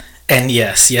And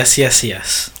yes.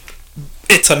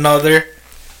 It's another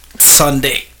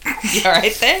Sunday. You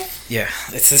alright there? Yeah,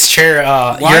 it's this chair.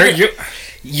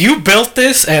 You built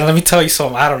this, and let me tell you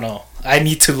something. I don't know. I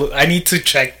need to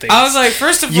check things. I was like,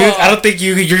 first of all, I don't think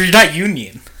you're not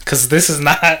union, because this is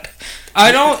not.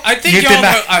 I think y'all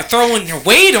are throwing your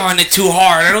weight on it too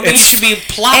hard. I don't think you should be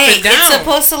plopping down. It's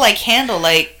supposed to like handle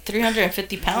like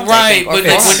 350 pounds. Right, I think,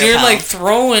 but when you're pounds. like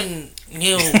throwing.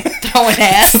 Throwing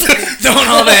ass, throwing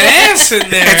all that ass in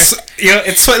there.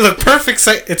 It's funny. Look, perfect.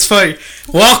 It's funny.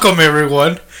 Welcome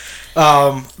everyone.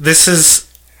 This is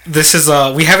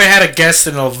we haven't had a guest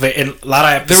in a lot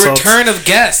of episodes. The return of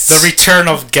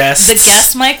guests. The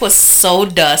guest mic was so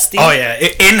dusty. Oh yeah,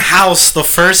 the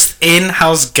first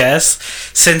in-house guest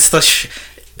since the.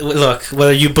 Look,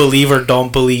 whether you believe or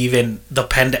don't believe in the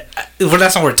Panda... Well,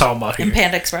 that's not what we're talking about here. In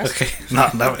Panda Express? Okay. No.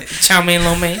 Chow mein,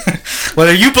 lo mein.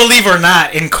 Whether you believe or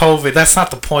not in COVID, that's not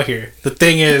the point here. The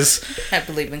thing is... I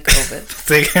believe in COVID. The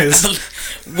thing is...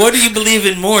 What do you believe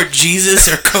in more, Jesus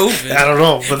or COVID? I don't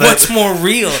know. But what's more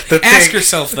real? Ask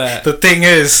yourself that. The thing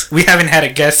is, we haven't had a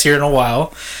guest here in a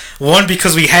while. One,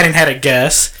 because we hadn't had a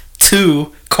guest.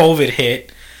 Two, COVID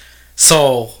hit.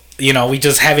 So... we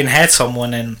just haven't had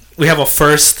someone, and we have a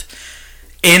first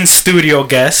in-studio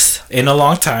guest in a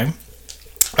long time.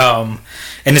 And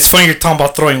it's funny you're talking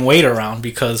about throwing weight around,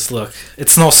 because, look,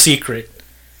 it's no secret.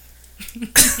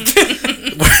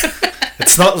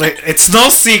 It's no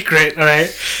secret, all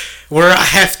right? We're a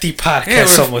hefty podcast,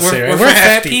 some would say, right? We're for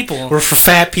fat people. We're for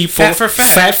fat people. Fat for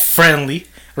fat. Fat friendly,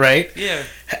 right? Yeah.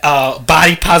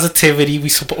 Body positivity, we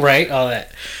support, right? All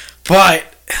that. But...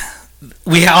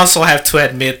 we also have to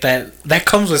admit that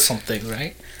comes with something,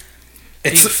 right?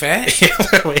 It's fat?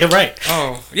 Yeah, right.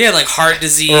 Oh, yeah, like heart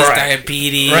disease,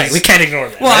 diabetes. Right, we can't ignore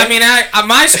that. Well, right? I mean,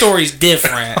 my story's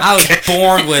different. I was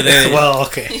born with it. Well,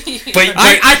 okay. But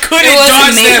I couldn't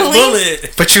dodge that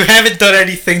bullet. But you haven't done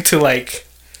anything to, like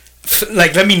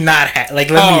let me not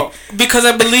me... because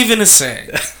I believe in a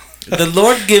saying. The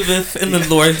Lord giveth and the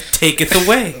Lord taketh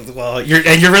away. Well,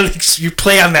 you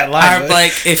play on that line. I'm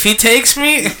like, if he takes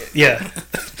me, yeah,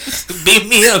 beat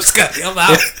me up, Scotty. I'm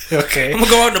out. Okay, I'm gonna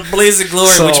go out in a blaze of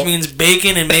glory, which means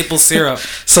bacon and maple syrup.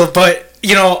 So, but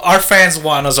our fans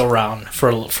want us around for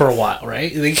a while,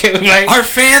 right? Our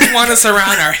fans want us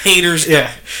around. Our haters,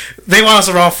 yeah, they want us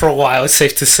around for a while. It's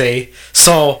safe to say.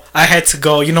 So I had to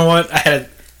go. You know what? I had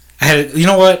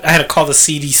to call the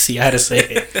CDC. I had to say,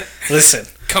 hey, listen.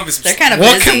 They're kind of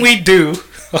what busy. Can we do,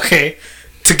 okay,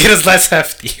 to get us less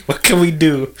hefty? What can we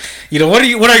do? What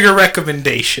are your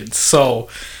recommendations? So,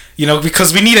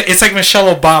 because it's like Michelle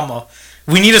Obama.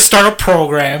 We need to start a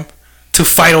program to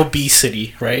fight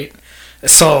obesity, right?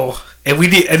 So, and we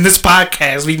need in this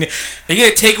podcast. Are you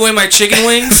gonna take away my chicken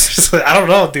wings? I don't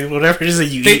know, dude. Whatever it is that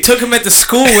you They eat. took him at the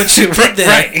school when she did that.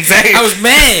 Right, exactly. I was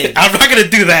mad. I'm not gonna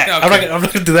do that. Okay. I'm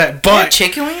not gonna do that. But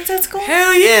chicken wings at school?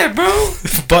 Hell yeah, bro.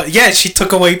 But yeah, she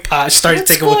took away pot. She started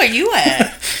taking away. What school are you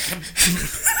at?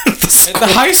 The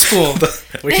high school.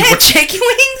 They had chicken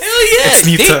wings?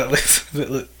 Hell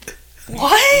yeah.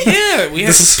 What? Yeah, we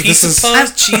had some pizza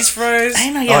puffs, cheese fries. I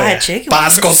didn't know y'all had chicken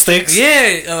Bosco sticks.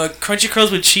 Yeah, crunchy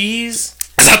curls with cheese.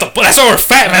 That's why we're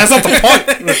fat, man. That's not the point.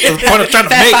 That's the point I'm trying to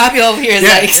make. Fat Bobby over here is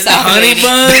like, stop honey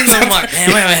buns. I'm like, man,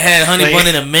 we haven't had honey bun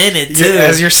in a minute, too.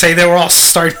 Yeah, as you're saying, they were all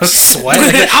starting to sweat.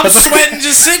 I'm sweating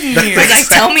just sitting here. Like,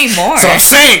 tell me more. So I'm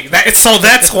saying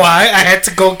that's why I had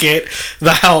to go get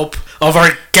the help of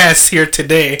our guest here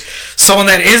today. Someone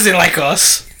that isn't like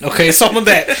us. Okay, someone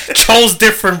that chose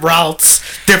different routes,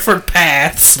 different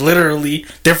paths, literally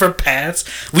different paths.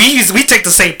 We take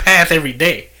the same path every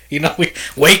day. We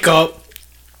wake up,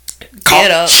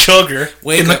 get up, sugar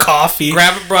in the coffee,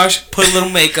 grab a brush, put a little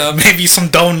makeup, maybe some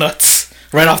donuts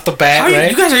right off the bat. Right?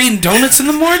 You guys are eating donuts in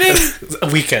the morning?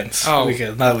 Weekends. Oh,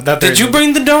 weekends. Not did you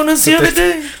bring the donuts the other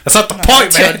day? That's not the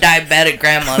point, man. Your diabetic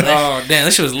grandmother. Oh damn,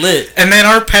 that shit was lit. And then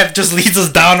our path just leads us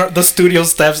down the studio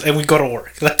steps, and we go to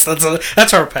work. That's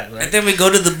our path, right? And then we go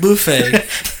to the buffet.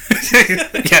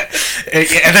 Yeah,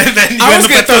 and then I was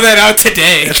gonna throw that out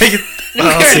today.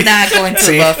 We're not going to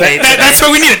the buffet. That's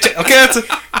what we need to change. Okay,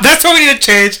 that's what we need to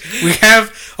change. We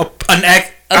have a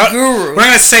guru. We're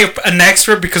gonna say an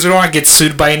expert because we don't want to get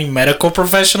sued by any medical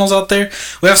professionals out there.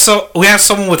 We have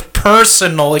someone with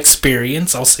personal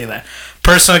experience. I'll say that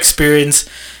personal experience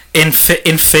in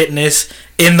fitness,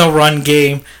 in the run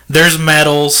game. There's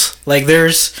medals. Like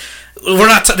this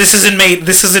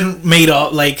isn't made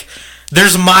up. Like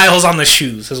there's miles on the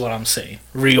shoes. Is what I'm saying.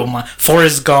 Real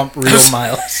Forrest Gump. Real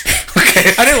miles.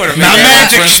 Okay. I didn't want to not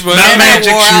magic. Not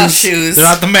magic shoes. They're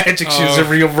not the magic shoes. They're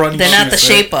real running shoes. They're not the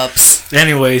shape ups.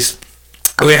 Anyways,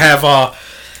 we have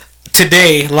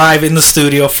today, live in the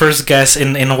studio, first guest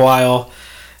in a while.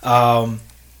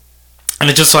 And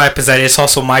it just so happens that it's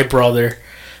also my brother.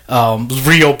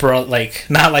 Real bro, like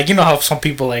not like, you know how some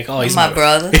people like, oh, he's my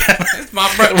brother. It's my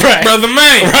brother, right. brother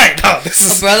man. Right. No, this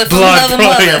is a brother from blood another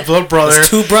brother. mother. Yeah, blood brother. There's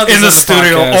two brothers in the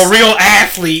studio. podcast. A real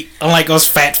athlete, unlike us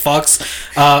fat fucks.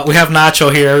 We have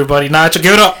Nacho here, everybody. Nacho,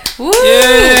 give it up. Woo!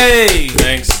 Yay!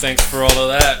 Thanks for all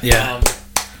of that. Yeah.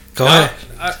 Go ahead.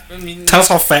 I mean, Tell us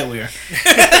how fat we are.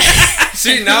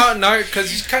 see now,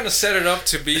 because you kind of set it up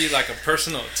to be like a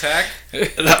personal attack.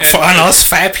 For us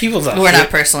fat people, though. We're not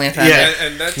personally offended. Yeah.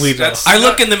 and that's, We that's I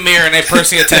look in the mirror and I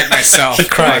personally attack myself. He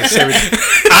cries.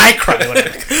 I cry.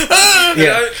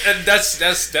 Yeah. and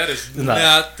that is No.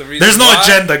 not the reason. There's no why.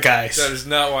 agenda, guys. That is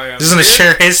not why I'm Just gonna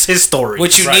here. share his story.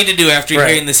 What you Right. need to do after Right.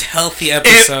 hearing this healthy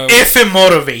episode, if it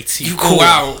motivates you, you cool. go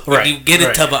out Right. and you get a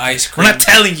right. tub of ice We're cream. not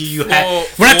telling you you have. Full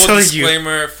We're not telling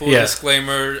disclaimer, you. Full Yeah.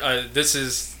 disclaimer. This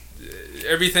is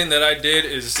everything that I did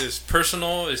is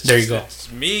personal. It's There just, you go.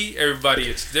 It's me. Everybody,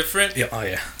 it's different. Yeah. Oh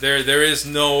yeah. There is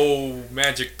no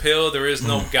magic pill. There is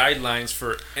no guidelines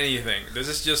for anything. This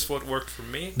is just what worked for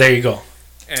me, There you go.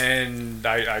 and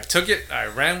I took it. I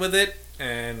ran with it,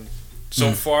 and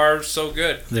so far so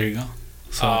good. There you go.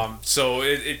 So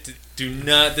it do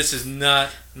not. This is not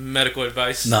medical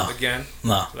advice. No. Again,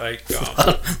 No. like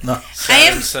No.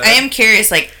 I am curious,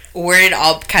 like, where it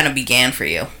all kind of began for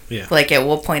you. Yeah. Like, at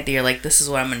what point that you're like, this is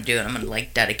what I'm gonna do, and I'm gonna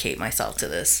like dedicate myself to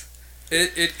this.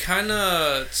 It kind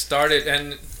of started,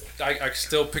 and I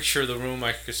still picture the room.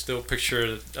 I could still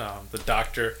picture the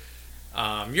doctor.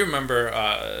 You remember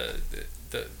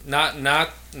the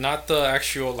not the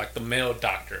actual, like, the male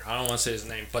doctor. I don't want to say his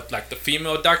name, but like the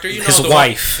female doctor. You know, His the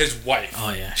wife. His wife.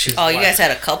 Oh yeah. She's. Oh, you guys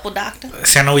had a couple doctors?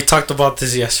 See, I know we talked about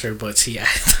this yesterday, but see, I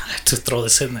had to throw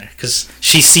this in there because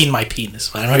she's seen my penis.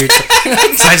 But I know you're.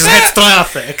 So I just had to throw it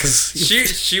out there because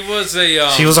She was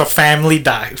a she was a family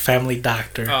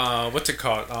doctor. what's it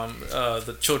called?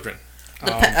 The children. The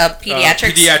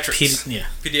pediatrics? Pediatrics. Yeah.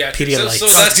 Pediatrics. Pedialytes. So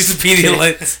that's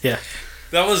Pedialytes. Yeah.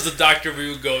 that was the doctor we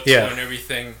would go to Yeah. and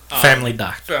everything. Family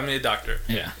doctor. Family doctor.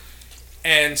 Yeah.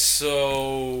 And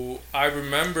so I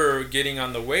remember getting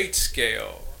on the weight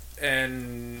scale,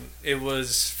 and it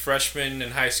was freshman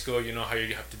in high school. You know how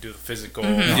you have to do the physical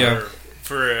Yeah.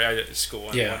 for school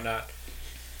and Yeah. whatnot.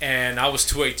 And I was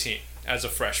 218 as a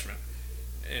freshman,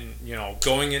 and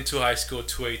going into high school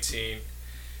 218,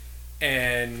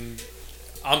 and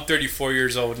I'm 34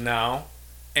 years old now,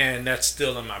 and that's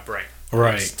still in my brain.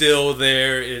 Right. It's still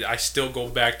there. I still go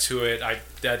back to it.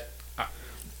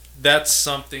 That's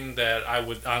something that I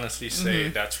would honestly say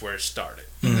that's where it started.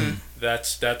 Mm-hmm.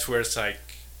 That's where it's like,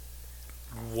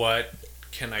 what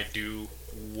can I do?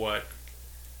 What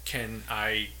can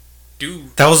I do?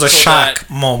 That was a so shock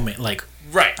moment. Like,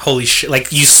 Right. holy shit.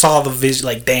 Like, you saw the vision.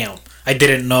 Like, damn. I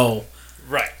didn't know.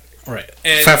 Right. Right.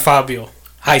 And- Fat Fabio.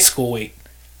 High school weight.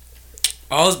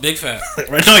 I was big fat.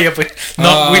 Right. No, yeah, but.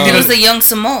 No, we He need was a. the young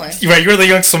Samoan. Right, you were the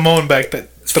young Samoan back then.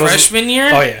 Freshman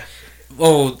year? Oh, yeah.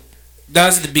 Oh, that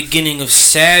was the beginning of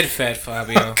sad Fat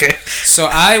Fabio. Okay. So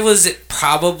I was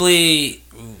probably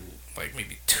like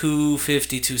maybe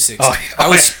 250, 260. Oh, I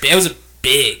was a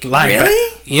big Lineman.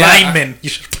 Really? Yeah. Lineman. You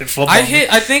should play football. I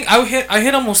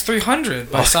hit almost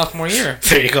 300 by sophomore year.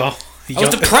 There you go. I was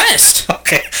depressed.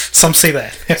 Okay. Some say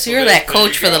that. So you're that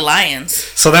coach for the Lions.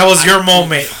 So that was your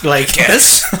moment, like.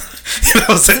 Yes. That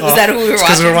was it. Is that who we were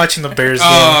Because we were watching? watching the Bears game.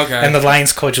 Oh, okay. And the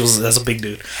Lions coach that's a big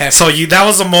dude. Hefty. So that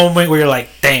was a moment where you're like,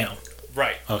 damn.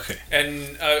 Right. Okay.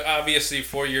 And obviously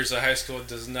 4 years of high school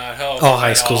does not help. Oh,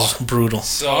 high at school's all. brutal.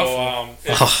 So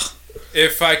Oh,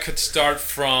 if I could start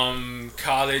from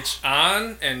college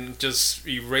on and just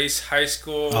erase high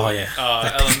school, Oh, yeah.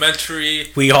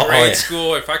 Elementary, We all- oh, grade yeah.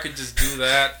 school, if I could just do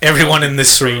that. everyone in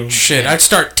this room. Shit, I'd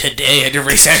start today. I'd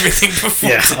erase everything before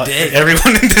Yeah. today.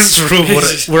 Everyone in this room.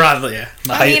 We're on. Yeah.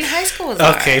 I mean, high school was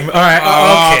Okay. alright. All right.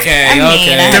 Oh, okay. I mean,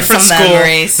 okay. I had Different some school.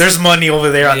 memories. There's money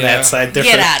over there on Yeah. that side. Get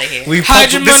Different. out of here.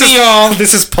 Hide your this money, is, y'all.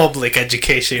 This is public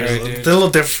education. Right, It's dude. a little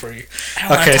different. I don't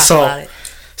wanna Okay, talk so- about it.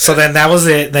 So then that was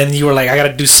it. Then you were like, I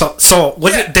gotta do so. So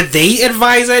did they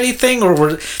advise anything,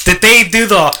 or did they do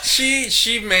the?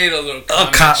 She made a little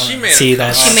comment. She made See a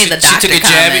that? comment. She made the She doctor took a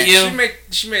jab comment. at you?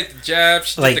 She made the jab.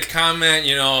 She Like- did the comment.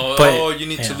 But- oh, you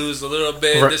need to yeah. lose a little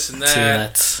bit, Right, this and see, that.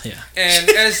 that's yeah. And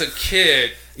as a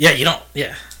kid, Yeah, you don't.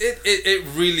 Yeah. it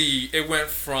really went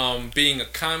from being a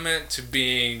comment to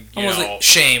being Almost like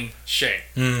shame. shame.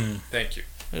 Mm. Thank you.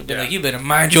 It'd be Yeah. like, you better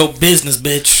mind your business,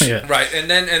 bitch. Yeah. Right,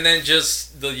 and then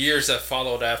just the years that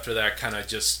followed after that kind of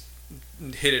just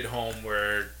hit it home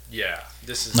where yeah,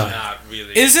 this is No. not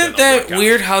really. Isn't gonna that work out.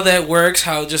 weird how that works?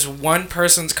 How just one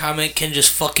person's comment can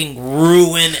just fucking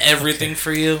ruin everything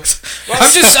for you.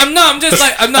 I'm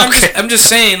just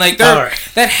saying, like, Alright.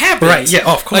 that happens. Right, yeah,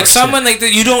 of course, Like someone yeah. like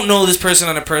that, you don't know this person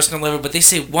on a personal level, but they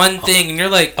say one thing, and you're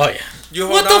like, Oh yeah. You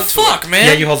hold what the on to fuck, it. man?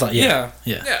 Yeah, you hold on. Yeah.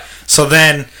 Yeah. So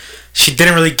then, she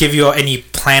didn't really give you any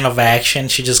plan of action.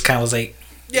 She just kind of was like,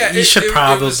 Yeah, you should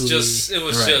probably. It was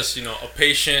right. just a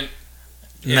patient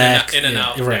in Neck, and yeah,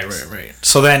 out. Right, next. right.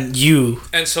 So then you.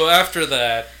 And so after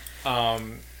that,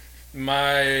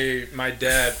 my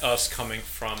dad, us coming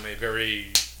from a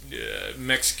very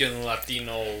Mexican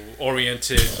Latino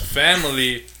oriented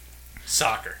family,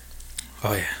 soccer.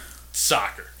 Oh yeah.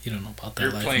 Soccer. You don't know about that.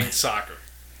 You're life, playing man. soccer.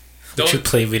 Would you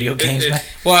play video games, man?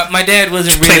 well, my dad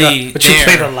wasn't Play really but you there.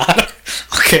 played a lot.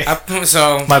 Okay.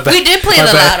 So My bad. We did play My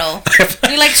the bad. lotto.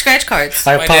 We like scratch cards.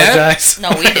 I My dad? apologize. No,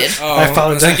 we did. Oh, I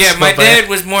apologize. was like, yeah, my My bad. dad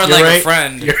was more You're like right. a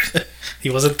friend. He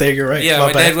wasn't there. You're right. Yeah,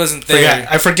 my bad. dad wasn't there.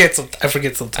 I forget. I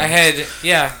forget sometimes. I had,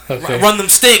 Okay. run them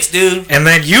sticks, dude. And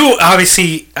then you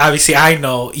obviously, I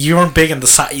know you weren't big in the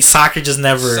soccer. Just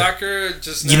never. Soccer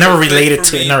just You never clicked related for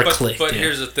to it, me, never but, clicked, But yeah.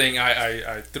 here's the thing: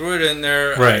 I threw it in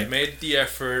there. Right. I made the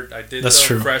effort. I did That's the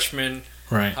true. freshman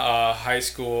Right. high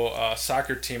school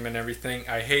soccer team and everything.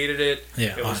 I hated it.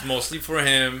 Yeah. It was mostly for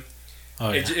him.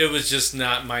 Oh yeah. It was just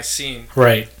not my scene.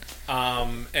 Right.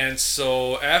 And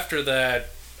so after that,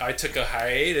 I took a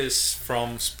hiatus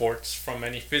from sports, from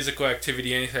any physical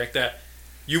activity, anything like that.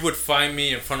 You would find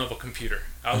me in front of a computer.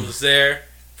 I was there, in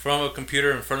front of a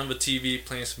computer, in front of a TV,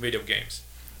 playing some video games.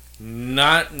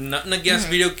 Nothing against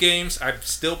video games. I'm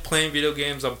still playing video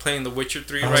games. I'm playing The Witcher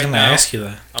 3 I was right gonna now. ask you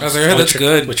that. I was like, yeah, that's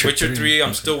good. Witcher 3,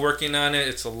 I'm still working on it.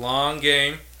 It's a long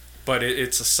game, but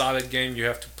it's a solid game. You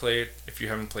have to play it if you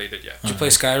haven't played it yet. Did you play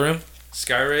Skyrim?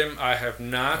 Skyrim, I have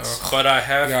not, but I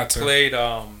have played.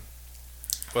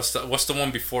 What's the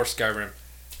one before Skyrim?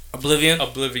 Oblivion.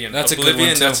 Oblivion. That's a good Oblivion.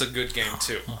 one, too. That's a good game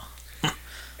too.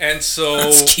 And so,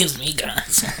 Excuse me,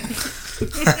 guys.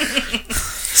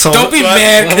 So Don't be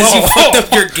mad because you fucked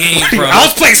up your game, bro. I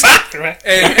was playing soccer, right?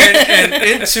 and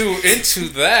into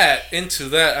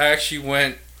that, I actually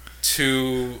went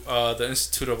to the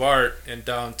Institute of Art in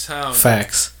downtown.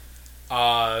 Facts.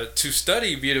 To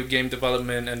study video game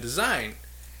development and design.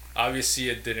 Obviously,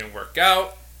 it didn't work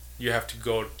out. You have to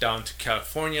go down to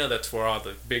California. That's where all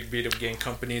the big video game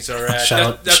companies are at. Shout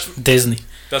out That's Disney.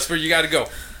 where you got to go.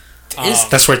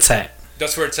 That's where it's at.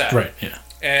 That's where it's at. Right. Yeah.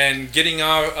 And getting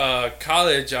out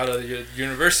college, out of the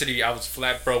university, I was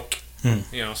flat broke.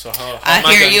 So how I am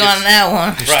hear gonna you get- on that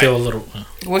one. You're Right. still a little.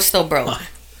 We're still broke.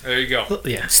 There you go.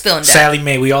 Yeah. Still in debt. Sally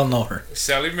Mae, we all know her.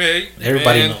 Sally Mae.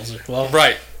 Everybody man. knows her. Well.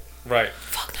 Right.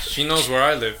 Fuck that. She knows where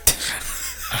I live.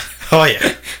 Oh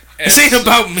yeah. This ain't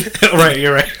about me. Right.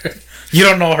 You're right. You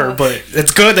don't know her, but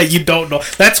it's good that you don't know.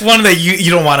 That's one that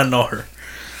you don't want to know her.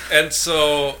 And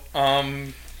so,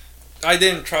 I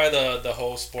didn't try the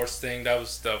whole sports thing. That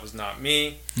was not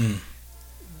me.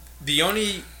 The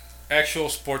only actual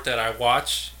sport that I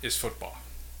watch is football.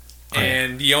 Oh, yeah.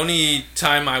 And the only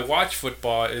time I watch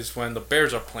football is when the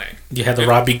Bears are playing. You had the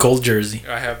Robbie Gold jersey.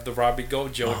 I have the Robbie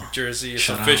Gold jersey. It's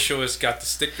shout official. It's got the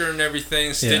sticker and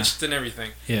everything, stitched and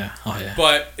everything. Yeah. Oh yeah.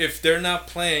 But if they're not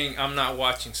playing, I'm not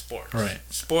watching sports. Right.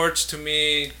 Sports to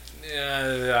me,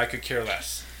 I could care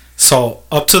less. So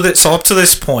up to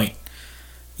this point,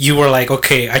 you were like,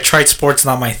 okay, I tried sports,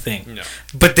 not my thing. No.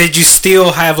 But did you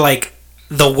still have like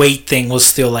the weight thing was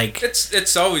still like?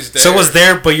 It's always there. So it was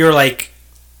there, but you're like,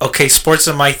 okay, sports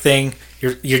are my thing.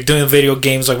 You're doing video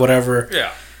games like whatever.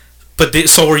 Yeah. But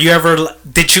so were you ever?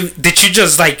 Did you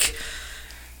just like?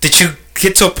 Did you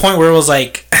get to a point where it was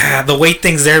like the weight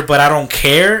thing's there, but I don't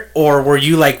care? Or were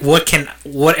you like, what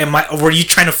am I? Were you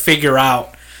trying to figure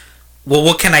out? Well,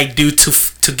 what can I do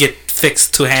to get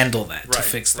fixed to handle that? Right. To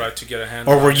fix that? Right. To get a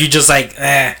handle. Or were on you it. just like,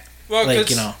 Well, like,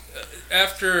 'cause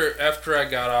after I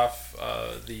got off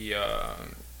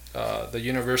the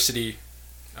university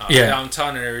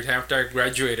downtown and everything, after I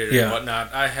graduated and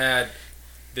whatnot, I had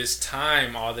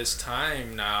all this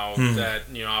time now that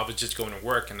I was just going to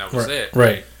work and that was it.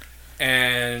 Right.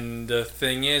 And the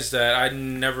thing is that I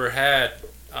never had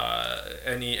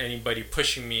anybody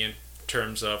pushing me in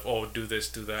terms of do this,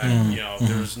 do that.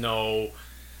 There was no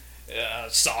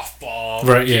softball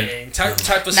game type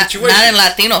of situation. Not in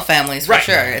Latino families for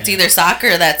sure. It's either soccer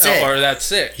or that's it. Or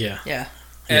that's it. Yeah.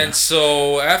 And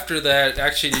so after that,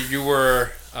 actually, you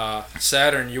were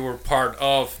Saturn. You were part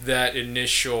of that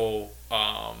initial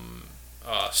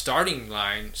starting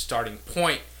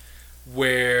point,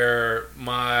 where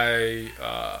my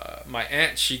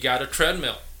aunt, she got a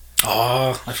treadmill.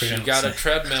 Oh, I She forgot. got a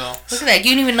treadmill. Look at that.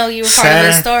 You didn't even know you were part of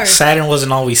the story. Saturn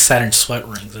wasn't always Saturn sweat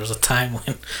rings. There was a time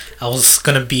when I was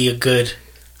gonna be a good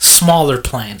smaller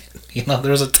planet. You know,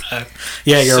 there was a time.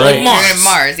 Yeah, you're So right. You're in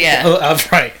Mars, yeah.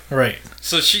 Right.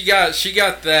 So she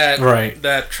got that Right.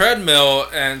 that treadmill,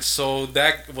 and so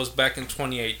that was back in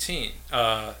 2018,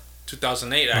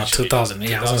 2008 actually.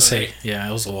 2008. I was gonna say, 2008. yeah,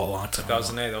 it was a long time.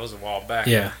 2008. That was a while back.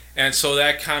 Yeah. And so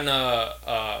that kind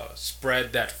of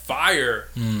spread that fire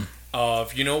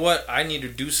of, you know what, I need to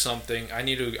do something. I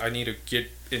need to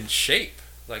get in shape.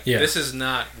 Like, this is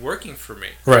not working for me.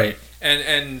 Right.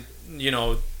 And you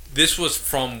know, this was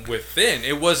from within.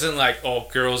 It wasn't like, oh,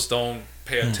 girls don't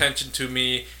pay attention to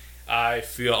me. I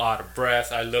feel out of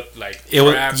breath. I look like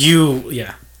crap. How you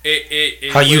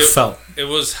felt. It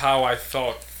was how I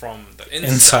felt from the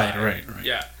Inside, right.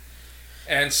 Yeah.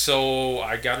 And so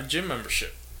I got a gym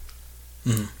membership.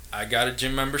 I got a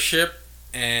gym membership,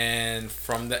 and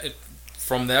from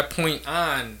that point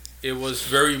on, it was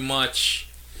very much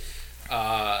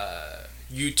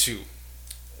YouTube,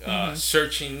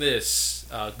 searching this,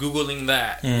 Googling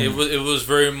that. It was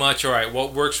very much, all right,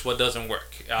 what works, what doesn't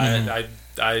work. I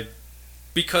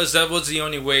because that was the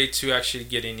only way to actually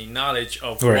get any knowledge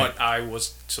of what I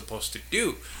was supposed to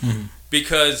do.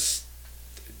 Because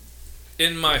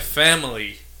in my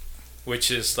family, which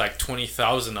is like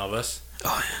 20,000 of us,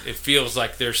 it feels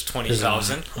like there's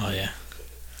 20,000. Oh yeah. Mm-hmm.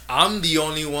 I'm the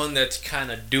only one that's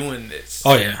kind of doing this.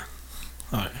 Oh yeah.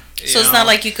 So it's not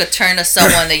like you could turn to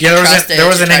someone that you trusted. There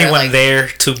wasn't to try anyone to, there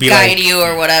to be guide like, you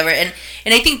or whatever. And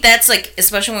I think that's like,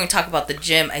 especially when we talk about the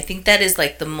gym, I think that is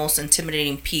like the most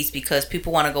intimidating piece, because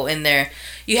people want to go in there.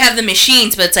 You have the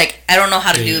machines, but it's like, I don't know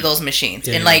how to do those machines.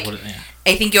 And like,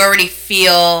 I think you already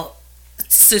feel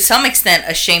to some extent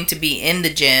ashamed to be in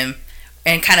the gym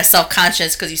and kind of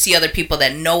self-conscious because you see other people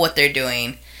that know what they're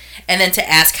doing. And then to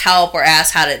ask help or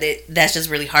ask how to, that's just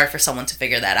really hard for someone to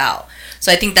figure that out.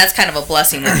 So I think that's kind of a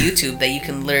blessing with YouTube, that you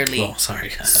can literally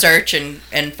search and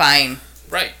find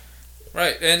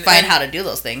and how to do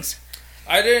those things.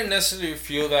 I didn't necessarily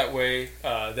feel that way,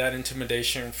 that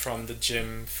intimidation from the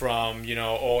gym, from, you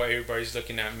know, oh, everybody's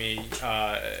looking at me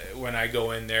when I go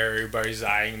in there, everybody's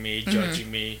eyeing me, judging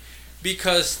me,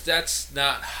 because that's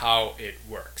not how it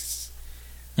works.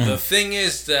 The thing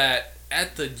is that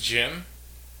at the gym,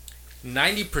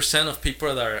 90% of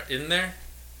people that are in there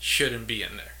shouldn't be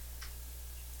in there.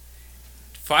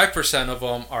 5% of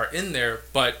them are in there,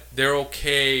 but they're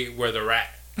okay where they're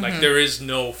at. Like, there is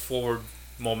no forward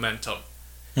momentum.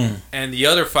 And the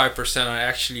other 5% are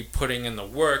actually putting in the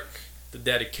work, the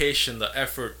dedication, the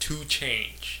effort to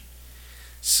change.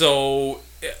 So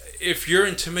if you're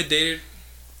intimidated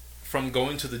from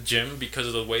going to the gym because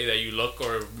of the way that you look,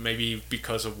 or maybe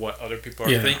because of what other people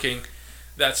are thinking,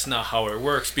 that's not how it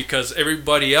works, because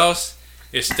everybody else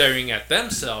is staring at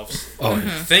themselves,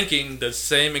 thinking the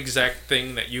same exact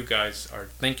thing that you guys are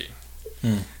thinking.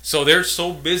 So they're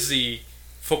so busy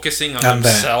focusing on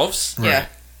themselves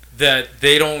that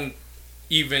they don't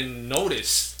even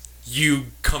notice you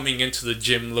coming into the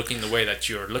gym looking the way that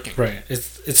you're looking. Right.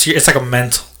 It's like a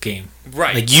mental game.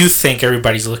 Right. Like, you think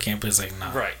everybody's looking, but it's like,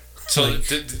 no. Right. So like,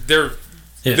 they're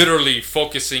literally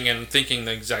focusing and thinking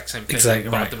the exact same thing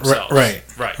about themselves.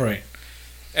 Right.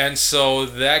 And so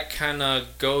that kind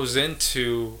of goes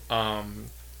into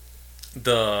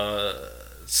the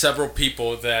several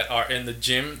people that are in the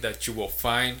gym that you will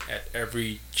find at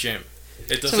every gym.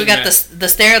 So we got the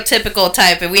stereotypical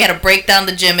type, and we had to break down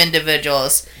the gym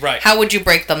individuals. Right. How would you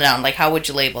break them down? Like, how would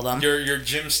you label them? Your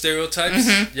gym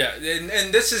stereotypes? Yeah.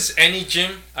 And this is any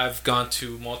gym. I've gone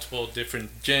to multiple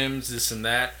different gyms, this and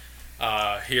that,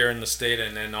 here in the state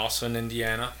and then also in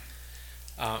Indiana.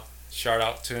 Shout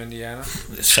out to Indiana.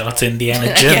 Shout out to Indiana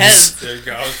gyms. There you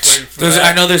go. I was waiting for that.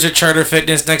 I know there's a Charter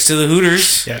Fitness next to the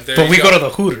Hooters. Yeah, but we go to the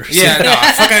Hooters. Yeah, no,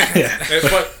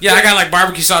 I got like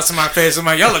barbecue sauce in my face. I'm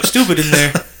like, y'all look stupid in there.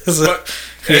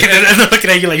 And they're looking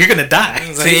at you like you're gonna die.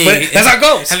 Like, hey, that's how it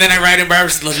goes. And then I write in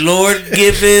barbecue, like, Lord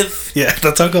giveth. Yeah,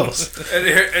 that's how it goes.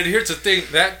 And here's the thing: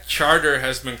 that Charter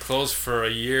has been closed for a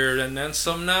year and then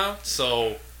some now.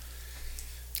 So.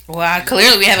 Wow,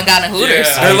 clearly we haven't gotten a Hooters.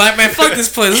 Yeah. They're like, man, fuck this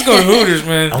place. Let's go to Hooters,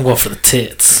 man. I'm going for the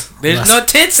tits. There's no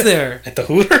tits there. At the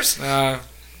Hooters?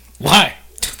 Why?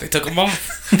 They took them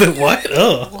off. The what?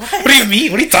 Oh. What do you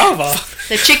mean? What are you talking about?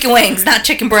 They're chicken wings, not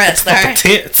chicken breasts, alright? The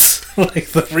tits. Bro, what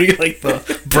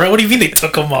do you mean they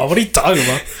took them off? What are you talking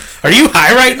about? Are you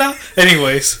high right now?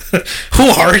 Anyways, who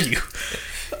are you?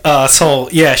 So,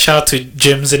 yeah, shout out to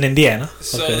gyms in Indiana.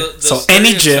 So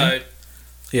any gym.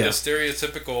 The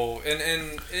stereotypical,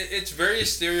 and it's very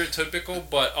stereotypical,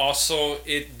 but also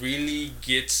it really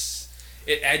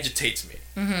it agitates me.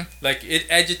 Mm-hmm. Like it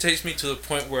agitates me to the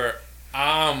point where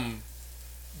I'm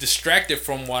distracted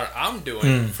from what I'm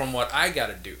doing, from what I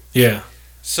gotta do. Yeah.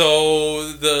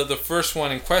 So the first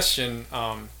one in question,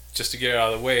 just to get it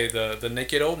out of the way, the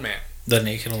naked old man. The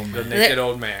naked old The man. naked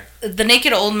old man. The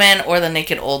naked old man or the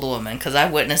naked old woman, because I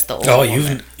witnessed the old Oh,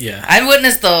 woman. yeah. I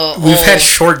witnessed the We've old, had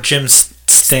short gym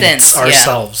stints yeah.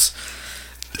 ourselves.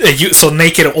 So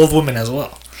naked old woman as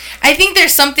well. I think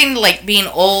there's something like being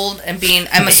old and being.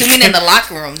 I'm assuming in the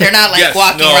locker room, they're not like Yes,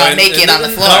 walking no, around and- naked and on the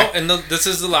the- floor. No, and this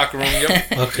is the locker room.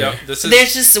 Yep. Okay. Yep. This is.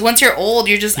 There's just once you're old,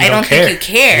 you're just. You I don't don't think care. you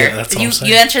care. Yeah, that's all you I'm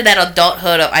saying. you enter that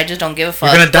adulthood of I just don't give a fuck.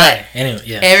 You're gonna but die anyway.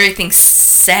 Yeah. Everything's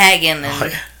sagging and Oh,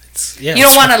 yeah. Yeah, you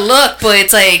don't want to look, but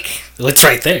it's like It's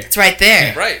right there. it's right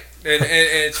there. Right, and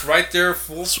it's right there,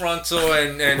 full frontal,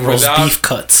 and Roast without beef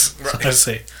cuts. Right. I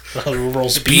say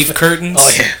roast Beef curtains.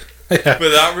 Oh yeah. Yeah.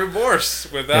 without remorse,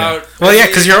 without. Well, yeah,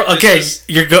 because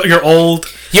you're you're old.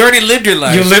 You already lived your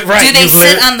life. You live right. Do they you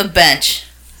sit live, on the bench,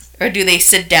 or do they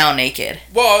sit down naked?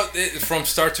 Well, from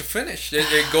start to finish,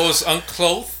 it goes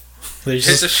unclothed. There's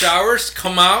Hit just, the showers,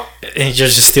 come out, and you're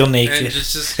just still naked. and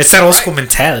just It's that old right. school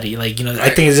mentality, like I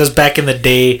Right. think it's just back in the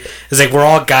day. It's like we're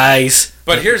all guys,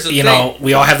 But here's the you thing. know,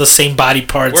 we all have the same body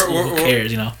parts. We're- Who we're-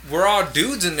 cares, you know? We're all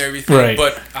dudes and everything, Right.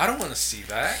 but I don't want to see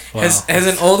that. Wow. Has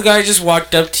an old guy just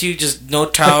walked up to you, just no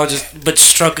towel, but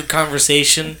struck a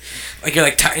conversation? Like you're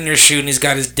like tying your shoe and he's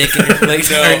got his dick in your leg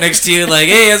No. right next to you, like,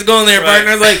 hey, how's it going there, Right.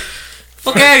 partner? Like,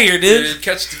 fuck out of here, Did you dude.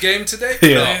 catch the game today?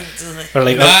 Yeah. Or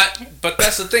like, But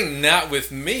that's the thing. Not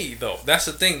with me though. That's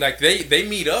the thing. Like they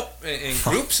meet up in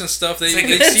groups and stuff. They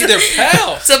see their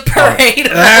pals. It's a parade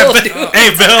of old dudes.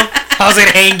 hey Bill, how's it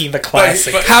hanging? The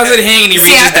classic. but- How's it hanging? He See,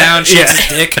 reaches I- down, shakes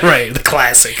his yeah, dick. right. The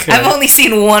classic. I've only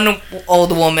seen one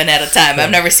old woman at a time.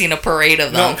 I've never seen a parade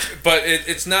of them. No, but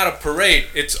it's not a parade.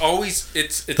 It's always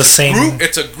it's The a same- group.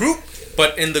 It's a group.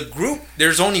 But in the group,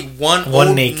 there's only one One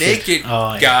old naked.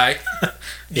 Oh, yeah. guy.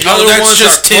 The Oh, other that's ones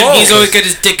just are Tim. He's clothed. always got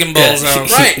his dick and balls Yeah.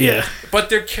 out. Right. Yeah. But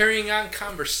they're carrying on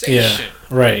conversation. Yeah.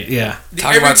 Right. Yeah.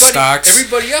 Talking about stocks.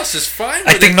 Everybody else is fine.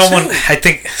 I with think it no too. one. I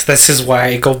think this is why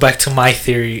I go back to my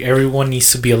theory. Everyone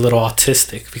needs to be a little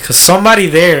autistic because somebody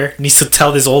there needs to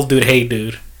tell this old dude, "Hey,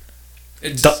 dude,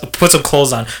 It's- put some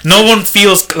clothes on." No one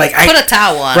feels like Put a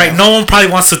towel on. right. No one probably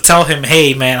wants to tell him,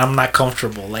 "Hey, man, I'm not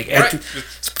comfortable." Like right.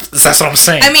 that's what I'm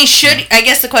saying. I mean, I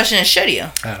guess the question is, should you?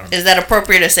 I don't know. Is that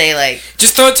appropriate to say like?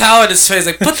 Just throw a towel at his face,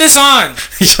 like, put this on,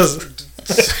 You just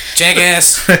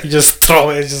jackass. you just throw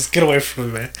it. Just get away from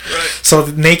me, man. Right. So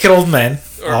the naked old men,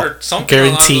 Or something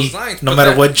along guarantee, those lines, no but matter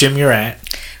that- what gym you're at,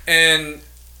 And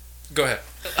go ahead.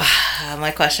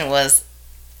 My question was,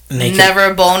 naked. never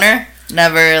a boner,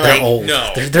 never They're like. old.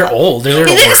 No. They're old. They're there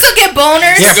They to can work. still get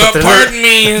boners. Yeah, Go, but they're- pardon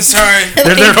me, sorry.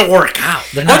 They're there to work out.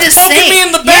 They're I'm not. just Don't get saying. me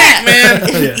in the back,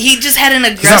 man. Yeah. He just had an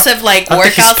aggressive like I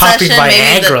think he's workout popping session.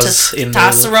 Maybe the Viagras in the-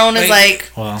 testosterone is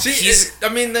like. Wow. See, I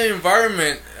mean, the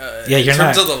environment. Yeah, you're in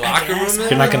terms not- of the locker room. guess.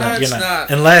 You're not gonna. it's You're not.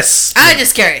 Unless. I'm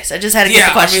just curious. I just had to get Yeah,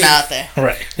 the question I mean- out there.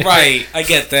 Right. Right, I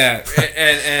get that.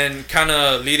 and kind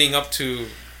of leading up to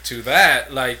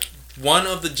that, like one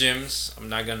of the gyms, I'm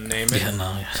not gonna name it, Yeah.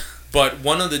 No. Yeah. but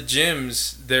one of the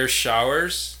gyms, their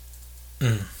showers.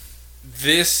 Mm.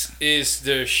 This is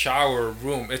their shower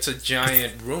room. It's a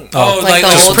giant room. Oh, Like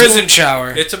like, the a old prison shower.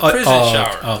 It's a Oh, prison oh,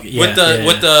 shower oh, yeah, with the yeah,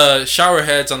 with the shower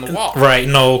heads on the wall. Right.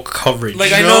 No coverage.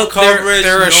 Like I No know coverage,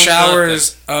 there are no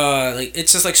showers, like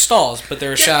it's just like stalls, but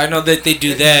there are I know that they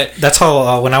do that. That's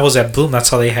how when I was at Bloom, that's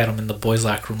how they had them in the boys'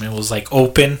 locker room. It was like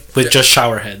open with just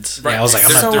shower heads. Right. Yeah, I was like, I'm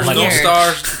There's, not. So I'm there's not no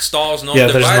weird. stalls, no yeah,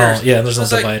 there's dividers. no. Yeah, there's no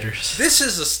It's like, dividers. this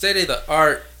is a state of the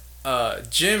art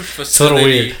gym a facility. little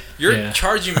weird. You're Yeah.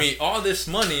 charging me all this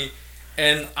money,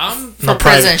 and I'm No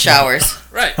Prison private showers.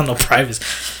 right. No privacy.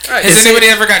 Right. Has It's- anybody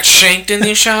ever got shanked in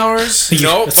these showers?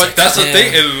 No, It's but like- that's the Yeah.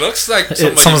 thing. It looks like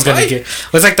someone's gonna get.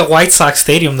 It's like the White Sox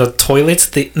stadium. The toilets.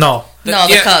 No, the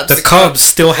yeah, Cubs. The Cubs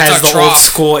still has a the old trough.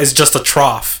 school. It's just a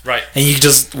trough, right. and you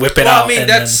just whip it Well, out. I mean, and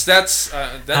that's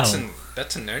don't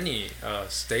that's in any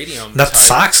stadium. not the type.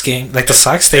 Sox game. Like the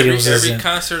Sox Every, stadiums every isn't.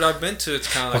 concert I've been to, it's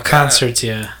kind of Well, like concerts,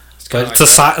 yeah. kinda But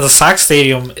like the Sox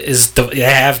stadium is they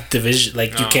have division.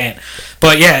 Like you No. can't.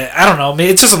 But yeah, I don't know. I mean,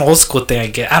 it's just an old school thing. I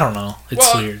get. I don't know. It's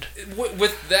well, weird.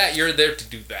 With that, you're there to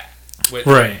do that. With,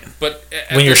 Right. But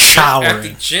at When you're at the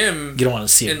showering, gym, You don't want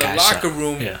to see a in the guy locker shower.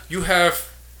 room, Yeah. you have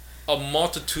a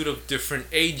multitude of different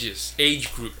age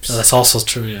groups. So that's also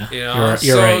true. Yeah. You know,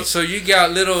 You're right. So you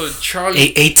got little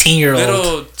Charlie, 18-year-old.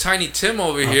 little tiny Tim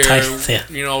over here, yeah.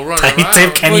 you know, running Tiny around.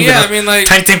 Tim can't Well, even. yeah, I mean, like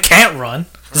Tiny Tim can't run.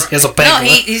 He has a No, bag.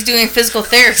 he's doing physical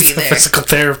therapy there. Physical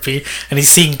therapy, and he's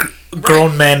seeing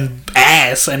grown man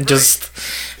ass and just.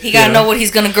 He gotta know what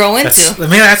he's gonna grow into.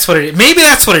 Maybe that's what it. Maybe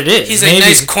that's what it is. He's maybe. a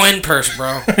nice coin purse,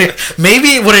 bro.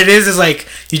 Maybe what it is like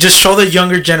you just show the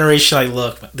younger generation like,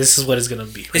 look, this is what it's gonna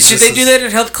be. Like, should they do that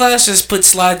in health class? Just put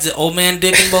slides of old man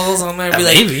dick and balls on there. And be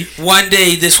like, maybe one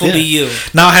day this will be you.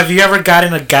 Now, have you ever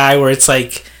gotten a guy where it's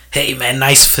like, hey man,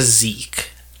 nice physique?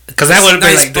 Because that would have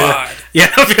nice been like, bod.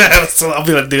 Yeah, I'll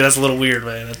be like, dude, that's a little weird,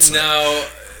 man. That's now,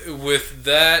 with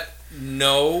that,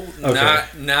 no, Okay.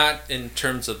 not in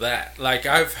terms of that. Like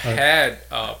I've had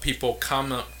people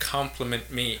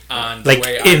compliment me on the like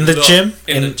way in I the look. gym,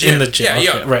 In the gym,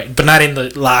 Yeah, okay, right, but not in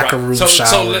the locker room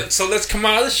shower. So let's come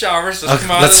out of the showers. Let's Okay,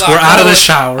 come out of the we're locker out of the room.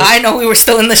 shower. I know we were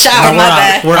still in the shower. No, My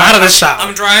bad. we're out of the shower.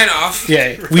 I'm drying off.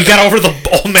 Yeah, we got over the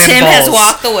old man. Tim balls. has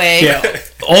walked away. Yeah,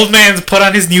 old man's put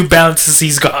on his New Balances.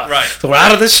 He's gone. Right. So we're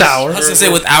out of the shower. I was gonna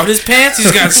say without his pants,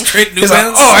 he's got straight New He's like,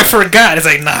 Balance. oh, I forgot. It's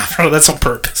like, nah, bro, that's on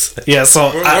purpose. Yeah,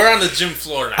 so We're on the gym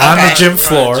floor now. on the Okay. gym We're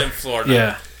floor. on the gym floor now.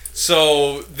 Yeah.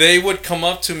 So they would come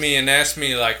up to me and ask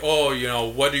me like, oh,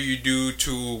 what do you do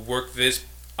to work this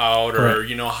out, or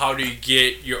Right. how do you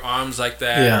get your arms like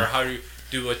that, Yeah. or how do you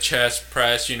do a chest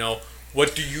press?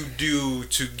 What do you do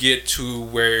to get to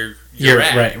where you're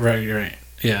at? Right.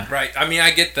 Yeah. Right. I mean, I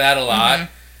get that a lot.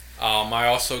 I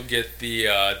also get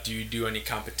the do you do any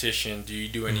competition? Do you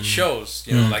do any shows?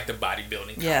 Like the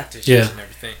bodybuilding competitions Yeah. and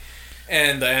everything.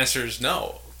 And the answer is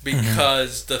no,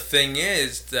 because the thing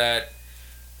is that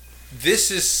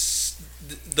this is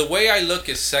the way I look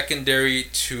is secondary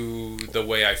to the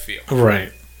way I feel.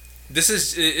 Right. It's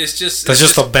just That's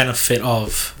just a benefit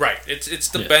of. right. It's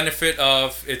the benefit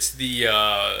of the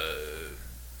I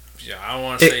don't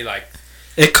want to say like.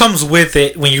 It comes with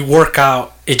it when you work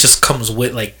out. It just comes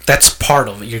with like that's part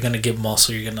of it. You're gonna get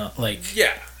muscle. You're gonna like.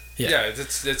 Yeah. Yeah.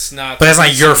 It's not. But that's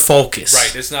not your focus.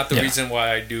 Right. It's not the Yeah. reason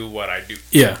why I do what I do.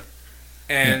 Yeah.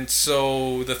 And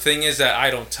so the thing is that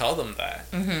I don't tell them that.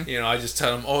 I just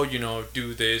tell them, oh,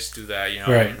 do this, do that.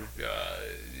 Right.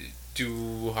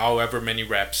 Do however many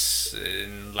reps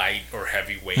in light or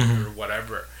heavy weight or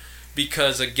whatever.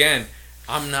 Because again,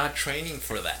 I'm not training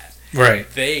for that. Right.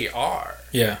 They are.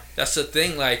 Yeah. That's the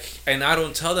thing, and I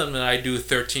don't tell them that I do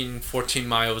 13, 14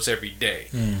 miles every day.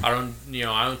 I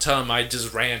don't tell them I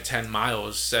just ran 10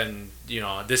 miles and,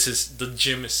 the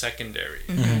gym is secondary.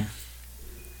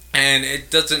 And it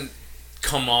doesn't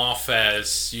come off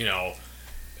as,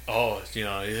 oh,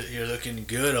 you're looking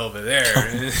good over there.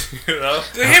 Like,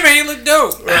 hey man, you look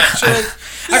dope. So,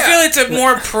 I feel it's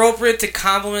more appropriate to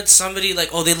compliment somebody like,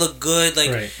 oh, they look good,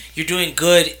 like you're doing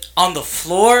good on the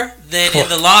floor than in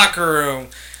the locker room.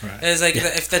 Right. It's like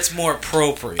if that's more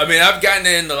appropriate. I mean, I've gotten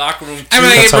it in the locker room too. I mean,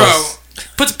 like, hey, bro,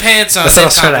 put the pants on. That's what I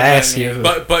was trying to ask you.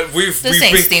 But we've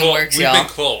been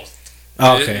clothed.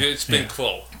 Okay. It's been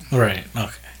clothed. Right.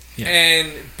 Okay. Yeah.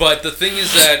 But the thing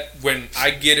is that when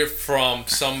I get it from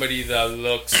somebody that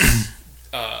looks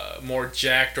more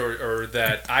jacked or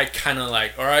that I kind of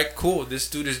like, all right, cool, this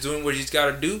dude is doing what he's got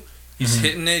to do. He's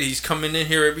hitting it. He's coming in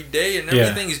here every day and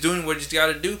everything. He's doing what he's got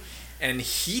to do. And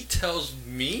he tells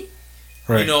me,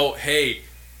 hey,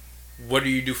 what do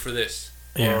you do for this?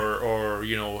 Yeah. Or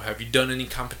have you done any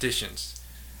competitions?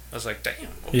 I was like, damn,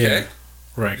 okay. Yeah.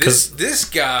 Right. Because this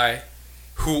guy,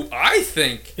 who I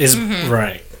think is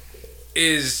right.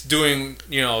 is doing,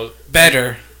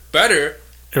 better,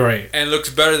 right, and looks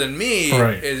better than me,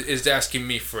 right. is asking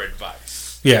me for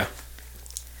advice. Yeah.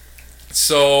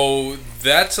 So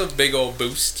that's a big old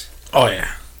boost. Oh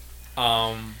yeah.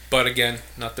 But again,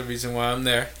 not the reason why I'm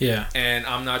there. Yeah. And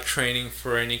I'm not training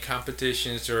for any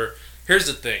competitions or. Here's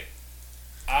the thing,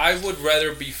 I would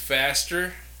rather be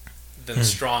faster than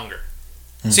stronger.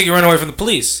 So you can run away from the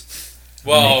police.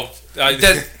 Well,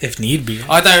 if need be.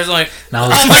 I thought it was like, now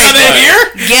they're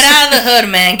here? Get out of the hood,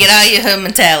 man. Get out of your hood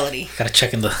mentality. Gotta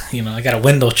check in the, I got a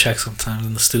window check sometimes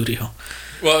in the studio.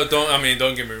 Well,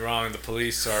 don't get me wrong. The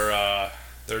police are,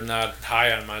 they're not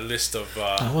high on my list of.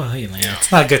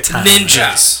 It's not a good time.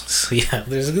 Ninjas. So, yeah,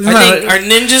 are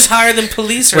ninjas higher than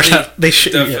police? Or they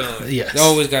should. Definitely. Yes. You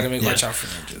always got to watch out for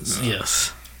ninjas.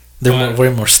 Yes. They're way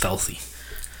more stealthy.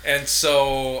 And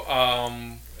so,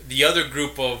 the other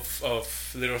group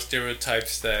of little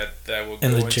stereotypes that will go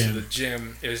into the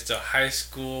gym is the high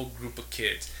school group of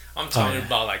kids. I'm talking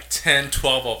about like 10,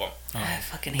 12 of them. I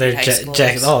fucking hate high school.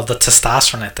 The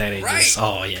testosterone at that age is,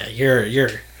 you're...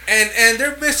 And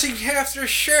they're missing half their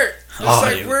shirt.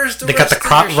 It's where's the they rest got the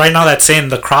crop, of your right shirt? now that's in,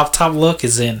 the crop top look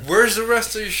is in. Where's the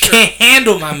rest of your shirt? Can't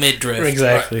handle my midriff.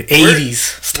 Exactly. Right.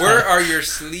 80s. Where are your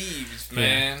sleeves,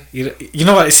 man? You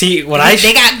know what? See, they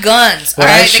got guns. All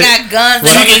right, they got guns.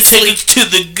 You can take us to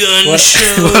the gun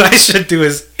show. What I should do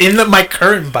is, in my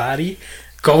current body,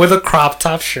 go with a crop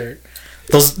top shirt,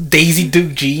 those Daisy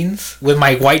Duke jeans with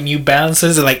my white New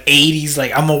Balances and like 80s,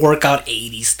 like I'm gonna work out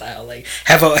 80s style, like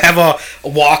have a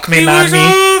Walkman on me,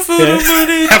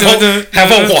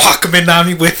 have a Walkman on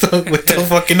me with the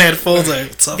fucking headphones. Like,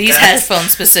 what's up, these guys?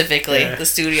 headphones specifically, the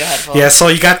studio headphones. Yeah, so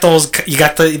you got the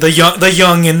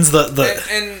youngins,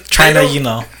 the trying to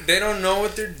they don't know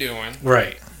what they're doing.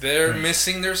 Right. They're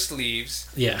missing their sleeves.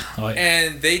 Yeah. Oh, yeah.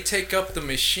 And they take up the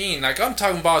machine. Like I'm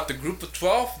talking about the group of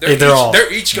 12.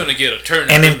 They're each gonna get a turn.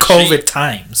 And in COVID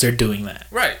times, they're doing that.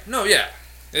 Right. No. Yeah.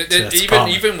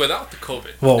 Even without the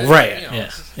COVID. Well, right.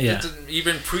 Yeah.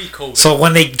 Even pre-COVID. So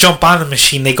when they jump on the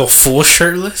machine, they go full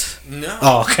shirtless. No.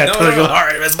 Oh, okay. No. All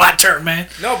right, it's my turn, man.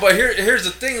 No, but here's the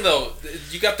thing, though.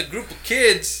 You got the group of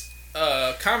kids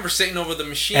conversating over the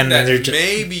machine and that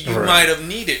maybe you might have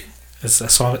needed.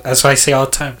 That's what I say all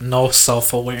the time. No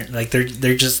self-awareness. Like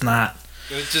they're just not.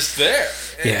 They're just there.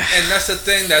 And that's the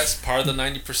thing. That's part of the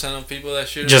 90% of people that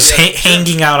should just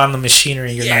hanging out on the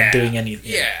machinery. You're not doing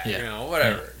anything. Yeah.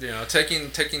 Whatever. Yeah. Taking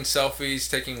selfies,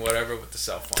 taking whatever with the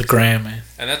cell phone. The gram, man.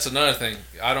 And that's another thing.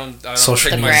 I don't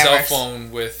take my cell phone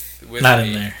with not me.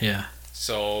 In there. Yeah.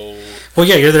 So. Well,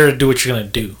 yeah, you're there to do what you're gonna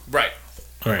do. Right.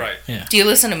 Yeah. Do you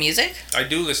listen to music? I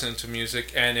do listen to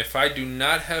music, and if I do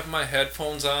not have my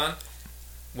headphones on,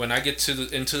 when I get to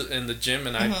in the gym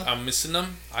and I'm missing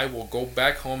them, I will go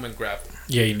back home and grab them.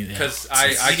 Yeah, you need that. Because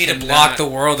I need to block the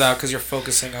world out because you're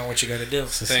focusing on what you got to do.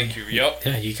 Thank you. Yep.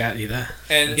 Yeah, you got that.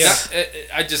 And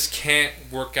I just can't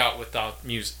work out without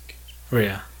music.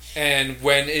 Yeah. And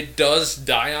when it does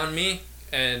die on me,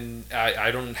 and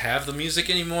I don't have the music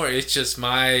anymore, it's just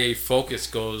my focus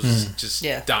goes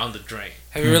down the drain.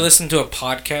 Have you ever listened to a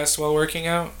podcast while working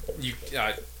out?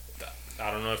 I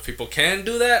don't know if people can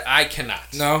do that. I cannot.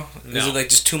 No? Is it like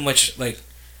just too much, like,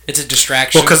 it's a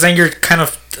distraction? Well, because then you're kind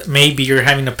of, maybe you're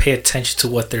having to pay attention to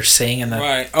what they're saying and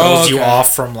that throws you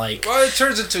off from like... Well, it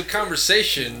turns into a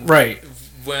conversation. Right.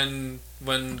 When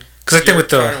because I think with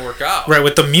trying to work out. Right,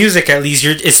 with the music at least,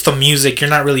 it's the music. You're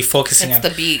not really focusing on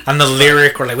the beat. On the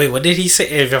lyric or like, wait, what did he say?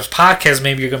 If it's podcast,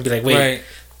 maybe you're going to be like, wait,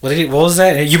 what was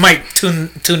that? And you might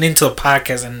tune into a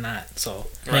podcast and not, so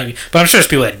maybe. But I'm sure there's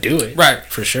people that do it. Right.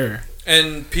 For sure.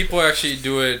 And people actually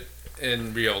do it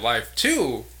in real life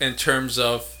too, in terms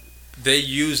of they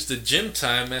use the gym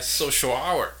time as social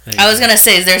hour. I was gonna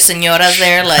say, is there senoras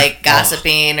there like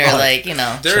gossiping or like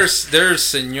There's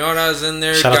senoras in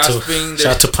there gossiping.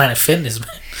 Shout out to Planet Fitness, man.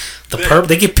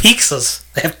 They get pizzas.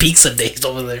 They have pizza days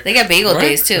over there. They got bagel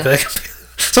days too.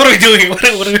 So what are we doing here?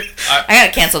 What are we? I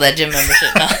gotta cancel that gym membership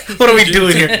now. What are we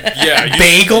doing here? Yeah,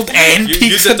 bageled and pizza.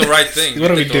 You did the right thing. What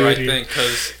are we doing here?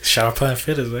 Shout out Planet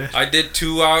Fitness, man. I did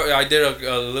 2 hours. I did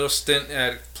a little stint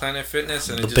at Planet Fitness,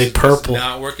 and the Big Purple.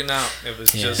 Not working out. It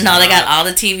was just. No, they got all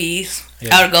the TVs.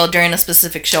 Yeah. I would go during a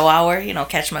specific show hour.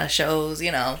 Catch my shows. Oh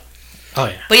yeah.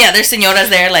 But yeah, there's senoras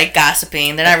there like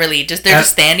gossiping. They're not really just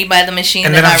standing by the machine.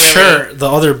 And then I'm sure the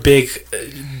other big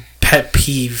pet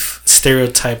peeve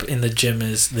stereotype in the gym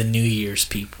is the New Year's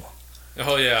people.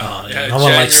 Oh yeah. No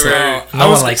one likes that.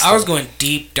 I was going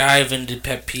deep dive into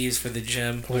pet peeves for the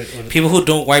gym. People who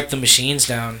don't wipe the machines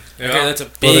down. Yeah. Okay, that's a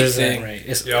big thing. Right.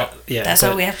 That's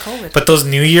why we have COVID. But those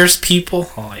New Year's people,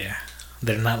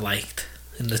 they're not liked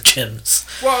in the gyms.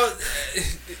 Well,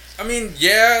 I mean,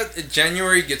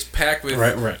 January gets packed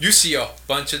with. You see a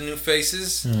bunch of new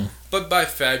faces, but by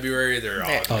February they're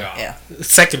all gone. Yeah.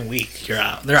 Second week, you're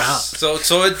out. They're out. So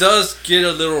it does get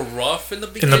a little rough in the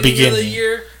beginning of the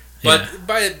year, but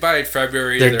by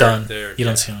February they're done. You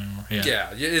don't see them anymore. Yeah,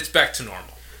 it's back to normal.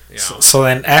 So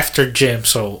then after gym,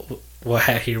 what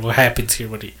happens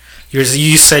here?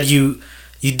 You said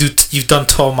you've done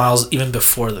 12 miles even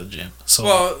before the gym. So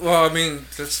well, I mean,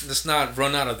 let's not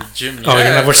run out of the gym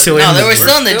yet. We're still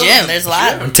in the gym. There's a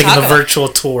lot. I'm taking a virtual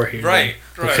tour here. Right.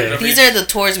 Okay. These are the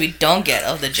tours we don't get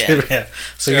of the gym.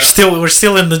 So we're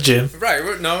still in the gym. Right.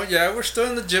 We're still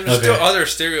in the gym. There's still other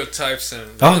stereotypes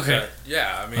and okay.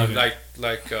 Yeah, I mean,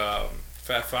 like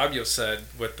Fat Fabio said,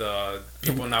 with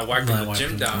people not wiping the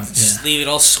gym down. Just leave it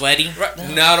all sweaty. Right.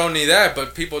 Not only that,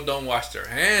 but people don't wash their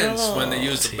hands when they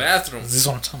use the bathroom. This is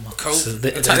what I'm talking about.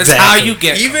 COVID. That's how you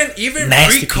get even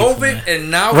pre-COVID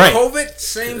and now COVID,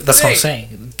 same thing. That's what I'm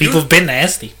saying. People have been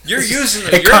nasty. You're using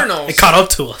the urinals. It caught up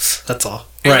to us. That's all.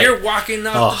 And you're walking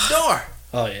out the door.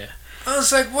 Oh yeah. I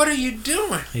was like, what are you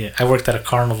doing? Yeah, I worked at a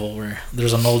carnival where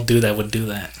there's an old dude that would do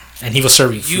that. And he was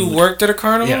serving food. You worked at a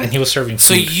carnival? Yeah, and he was serving food.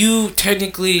 So you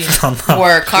technically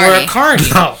were a carny.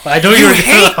 No, I know you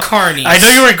hate carnies. I know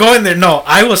you were going there. No,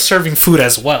 I was serving food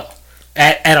as well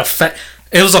at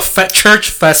it was a church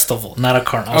festival, not a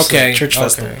carnival. Okay, Church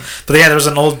festival. But yeah, there was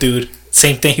an old dude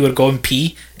same thing. He would go and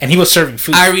pee, and he was serving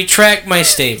food. I retract my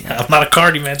statement. I'm not a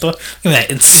Cardi, man. Don't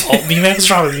that insult me, man. What's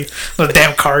wrong with you? The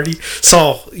damn Cardi.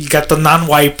 So you got the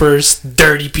non-wipers,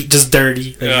 dirty, just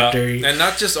dirty. Dirty. And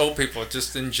not just old people,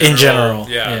 just in general. In general,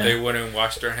 yeah, they wouldn't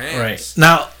wash their hands. Right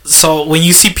now, so when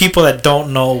you see people that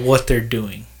don't know what they're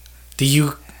doing, do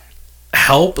you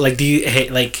help? Like, do you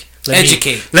like?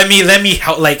 Educate. Let me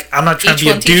help. Like, I'm not trying to be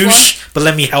a douche, but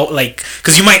let me help. Like,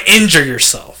 because you might injure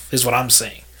yourself. Is what I'm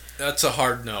saying. That's a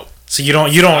hard no. So you don't.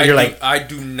 I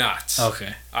do not.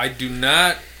 Okay. I do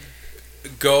not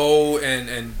go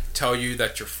and tell you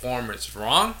that your form is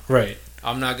wrong. Right.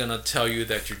 I'm not gonna tell you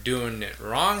that you're doing it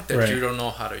wrong. That you don't know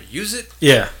how to use it.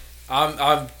 Yeah.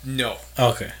 I'm no.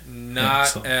 Okay.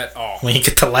 Not at all. When you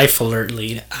get the life alert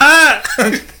lead.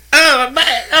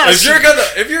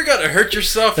 If you're gonna hurt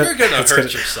yourself, you're gonna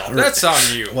hurt yourself. That's on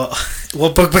you. Well,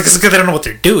 because they don't know what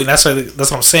they're doing. That's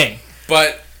what I'm saying.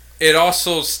 But it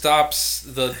also stops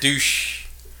the douche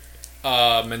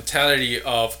mentality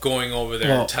of going over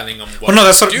there and telling them what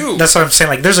to do. That's what I'm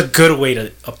saying. Like, there's a good way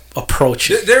to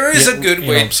approach it. There is a good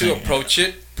way to approach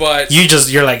it, but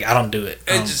you're like, I don't do it.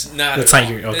 It's just not. That's not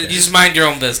your. Okay. You just mind your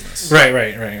own business. Right.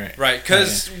 Right,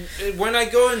 because when I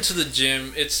go into the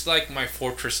gym, it's like my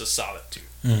fortress of solitude.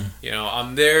 You know,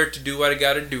 I'm there to do what I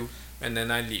gotta do, and then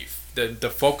I leave.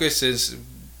 The focus is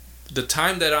the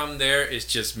time that I'm there is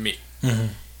just me.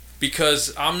 Mm-hmm.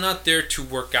 Because I'm not there to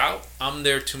work out. I'm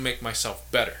there to make myself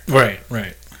better. Right.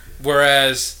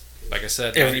 Whereas, like I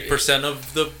said, 90%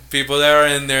 of the people that are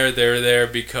in there, they're there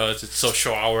because it's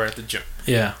social hour at the gym.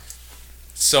 Yeah.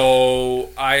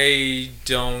 So I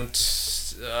don't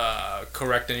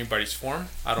correct anybody's form.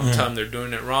 I don't tell them they're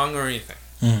doing it wrong or anything.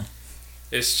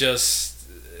 It's just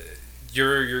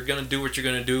you're gonna do what you're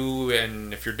gonna do,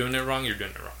 and if you're doing it wrong, you're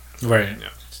doing it wrong. Right. You know,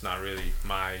 it's not really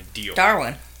my deal.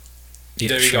 Darwin. Yeah,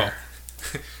 there you go.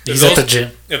 He's at the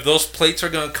gym. If those plates are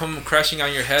gonna come crashing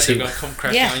on your head, they're gonna come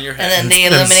crashing on your head. And then they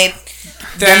eliminate.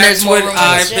 That's what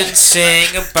I've been saying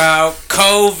about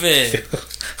COVID.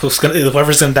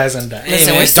 Whoever's gonna die is gonna die.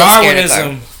 Listen, we're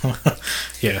Darwinism.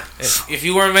 Yeah. If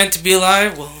you weren't meant to be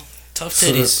alive, well, tough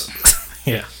titties.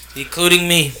 Yeah. Including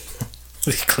me.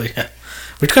 Yeah.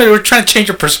 We're trying to change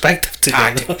your perspective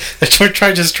today. We're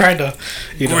trying to,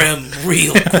 grim,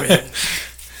 real grim.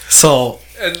 So.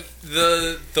 And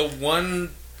the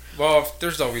one, well,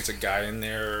 there's always a guy in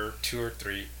there, 2 or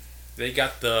 3. They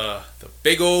got the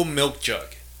big old milk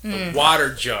jug, the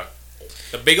water jug,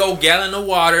 the big old gallon of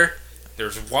water.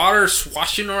 There's water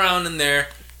swashing around in there.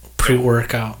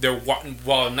 Pre-workout. They're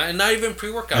not even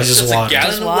pre-workout. It's just water. a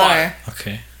gallon of water.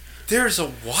 Okay. There's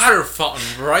a water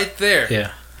fountain right there.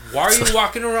 Yeah. Why are you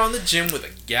walking around the gym with a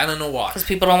gallon of water? Because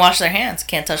people don't wash their hands.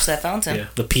 Can't touch that fountain. Yeah,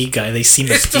 the pee guy. They see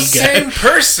the it's pee guy. It's the same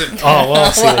person. Oh,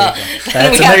 well, see, there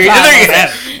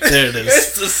it is.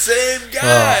 It's the same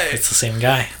guy. It's the same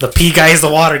guy. The pee guy is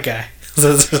the water guy.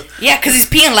 Yeah, because he's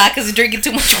peeing a lot because he's drinking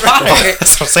too much water.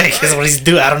 That's what I'm saying. That's what he's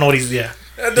doing. I don't know what he's... Yeah.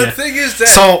 And the thing is that...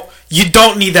 So, you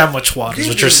don't need that much water is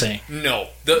what you're saying. No.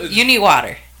 You need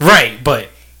water. Right, but...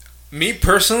 Me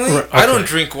personally, I don't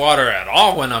drink water at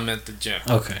all when I'm at the gym.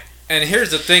 Okay. And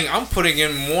here's the thing: I'm putting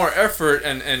in more effort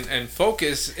and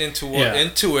focus into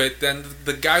it than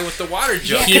the guy with the water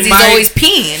jug. Yeah, because he's always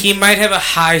peeing. He might have a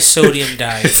high sodium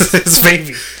diet. It's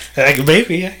maybe.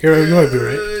 Maybe, yeah. You might be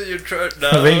right.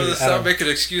 Let's not make an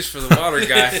excuse for the water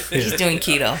guy. He's doing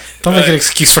keto. Don't make an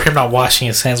excuse for him not washing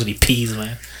his hands when he pees,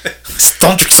 man.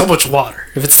 Don't drink so much water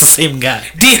if it's the same guy.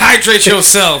 Dehydrate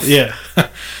yourself. Yeah.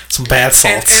 Some bad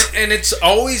salts. And it's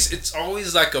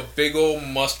always like a big old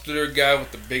muscular guy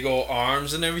with the big old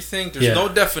arms and everything. There's no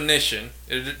definition.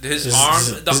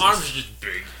 The arms are just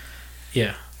big.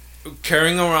 Yeah.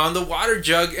 Carrying around the water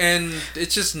jug, and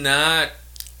it's just not...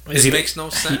 It makes no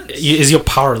sense. Is he a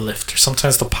power lifter?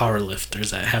 Sometimes the power lifters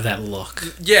that have that look.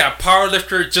 Yeah, power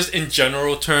lifter, just in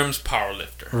general terms, power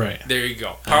lifter. Right. There you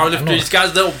go. Power lifter, he's got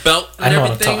his little belt and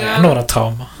everything. I know what I'm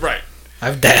talking about. Right.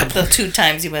 I've dabbled. The 2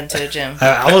 times you went to the gym.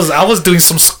 I was doing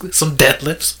some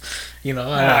deadlifts. You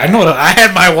know, I know I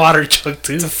had my water jug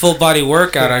too. It's a full body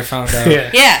workout, I found out.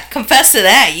 Yeah, confess to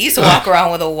that. You used to walk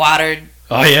around with a water.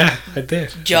 Oh yeah, I did.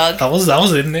 Jug. I was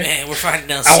in there. Man, we're finding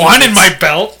out. I wanted my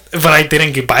belt, but I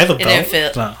didn't get buy the belt. It didn't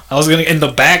fit. No, I was gonna in the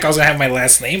back. I was gonna have my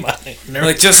last name on it.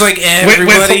 Like just like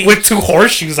everybody with 2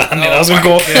 horseshoes on it. I was gonna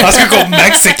go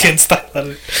Mexican style.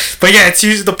 But yeah, it's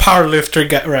usually the power lifter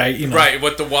guy, right? You know, right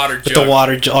with the water jug. With the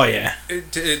water jug. Oh yeah.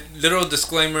 Little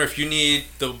disclaimer: if you need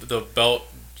the belt,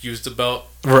 use the belt.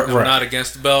 I'm not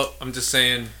against the belt. I'm just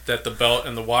saying that the belt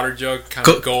and the water jug kind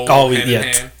of go hand in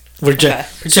hand.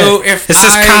 So if this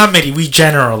is comedy, we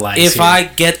generalize. If here. I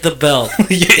get the belt,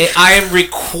 I am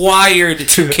required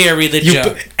to carry the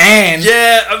jug. And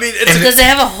I mean, does it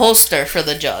have a holster for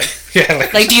the jug? Yeah,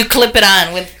 like do you clip it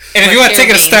on with? And if you want to take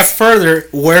it a step further,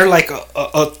 wear like a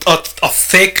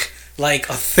thick like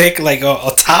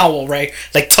a towel, right?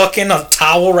 Like tuck in a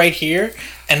towel right here.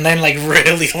 And then, like,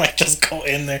 really, like, just go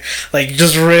in there. Like,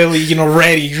 just really,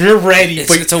 ready. You're ready.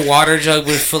 It's a water jug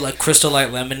with full, like, Crystal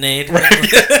Light lemonade. Right.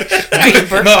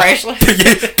 Pull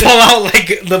out, like,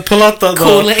 the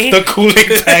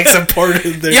Kool-Aid packs and pour it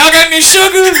in there. Y'all got any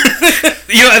sugar?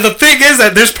 And the thing is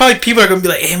that there's probably people that are going to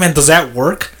be like, hey, man, does that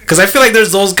work? Because I feel like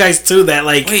there's those guys, too, that,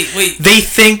 like, wait. they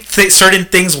think certain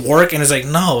things work, and it's like,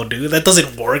 no, dude, that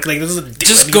doesn't work. Like, this doesn't do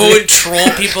Just anything. go and troll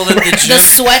people at the gym. The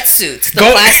sweatsuits. The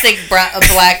plastic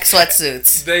black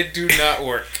sweatsuits. They do not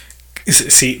work.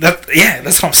 See, that's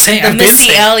what I'm saying. The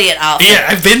Missy Elliott outfit. Yeah,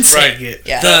 I've been saying it.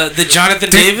 Yeah. The Jonathan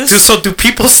Davis? So do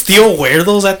people still wear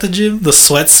those at the gym? The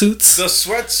sweatsuits? The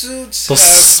sweatsuits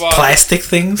those plastic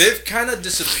things? They've kind of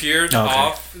disappeared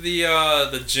off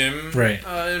the gym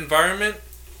environment.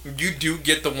 You do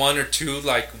get the one or two,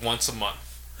 like, once a month.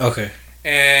 Okay.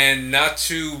 And not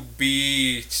to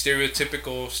be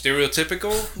stereotypical. They're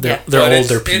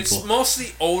older people. It's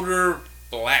mostly older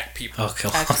black people.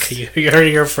 Okay. You heard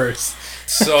it here first.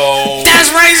 So that's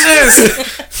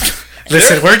racist.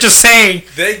 Listen, we're just saying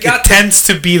it tends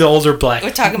to be the older black. We're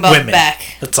talking about women.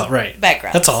 That's all right.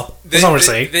 Background. That's all. That's all we're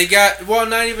saying. They got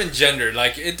not even gender.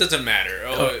 Like it doesn't matter.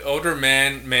 Older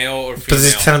man, male or female. But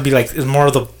it's tend to be like it's more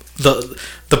of the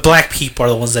black people are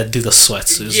the ones that do the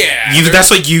sweatsuits. Yeah,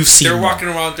 that's what you've seen. They're walking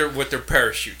around with their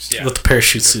parachutes. Yeah, with the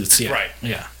parachute suits. Yeah, right.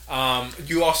 Yeah.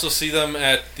 You also see them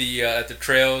at the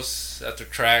trails, at the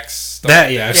tracks.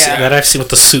 I've seen with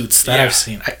the suits. I've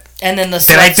seen. And then the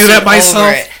did I do that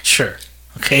myself? Sure.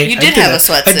 Okay. You did have a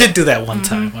sweatsuit. I did do that one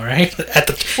time. All right.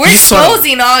 We're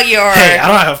exposing all your. Hey, I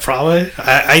don't have a problem.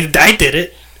 I did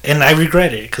it. And I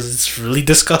regret it because it's really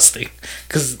disgusting.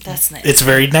 Because it's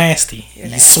very nasty.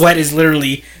 Sweat is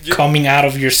literally coming out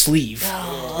of your sleeve,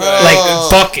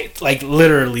 like bucket, like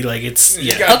literally, like it's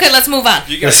Okay, let's move on.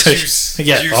 You got juice in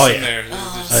there.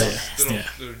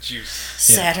 Little juice.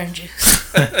 Saturn juice.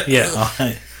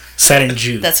 Saturn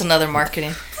juice. That's another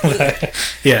marketing.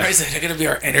 Yeah. Is that gonna be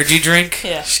our energy drink?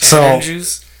 Yeah. Saturn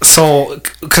juice. So,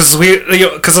 because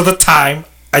of the time.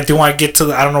 I do want to get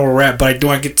to I don't know where we're at, but I do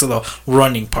want to get to the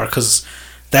running part because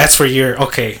that's where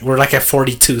we're like at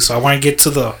 42, so I want to get to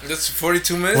That's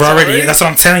 42 minutes we're already. That's what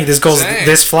I'm telling you. This goes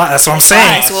this fly. That's what I'm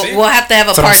saying. So we'll have to have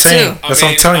a part 2. That's what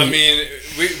I'm telling you. I mean,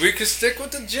 we could stick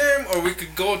with the gym or we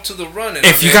could go to the running.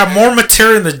 If you got more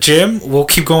material in the gym, we'll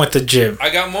keep going with the gym.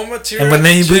 I got more material and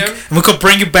in the gym. We could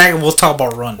bring you back and we'll talk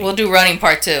about running. We'll do running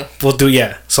part 2. We'll do,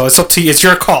 So it's up to you. It's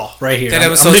your call right here. That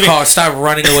episode's called Stop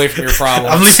Running Away from Your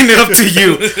Problems. I'm leaving it up to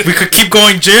you. We could keep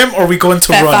going gym or we go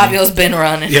into running. Fabio's been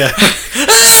running. Yeah.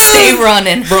 Stay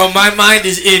running. Bro, my mind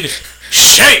is in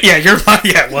shape. Yeah, your mind,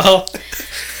 well...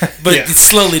 But it's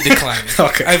slowly declining.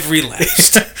 Okay. I've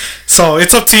relapsed. So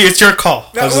it's up to you. It's your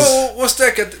call. No, we'll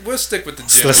stick with the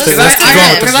gym. Because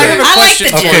I have a question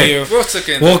for you.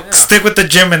 We'll stick with the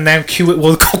gym and then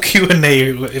we'll go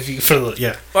Q&A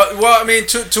Well, I mean,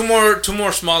 two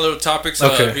more smaller topics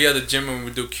via the gym, and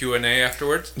we'll do Q&A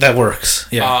afterwards. That works.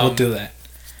 Yeah, we'll do that.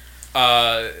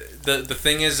 The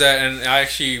thing is that, and I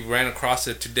actually ran across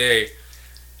it today.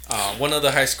 One of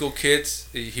the high school kids,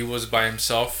 he was by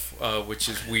himself, which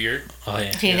is weird. Oh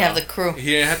yeah. He didn't have the crew.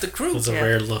 It was a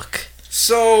rare look.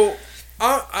 So,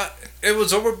 it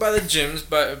was over by the gyms,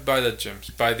 by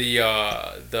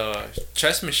the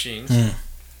chess machines. The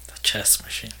chess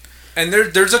machine. And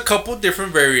there's a couple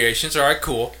different variations. All right,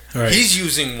 cool. All right. He's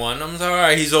using one. I'm like, all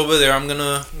right. He's over there. I'm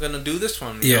gonna do this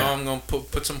one. You know, I'm gonna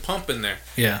put some pump in there.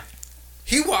 Yeah.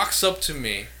 He walks up to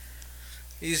me.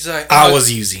 He's like, I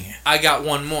was using it. I got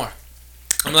one more.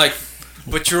 I'm like,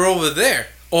 but you're over there.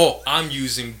 Oh, I'm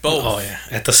using both. Oh yeah,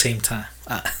 at the same time.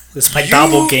 It's my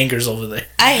doppelgangers over there.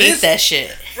 I hate that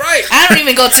shit. Right. I don't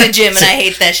even go to the gym and I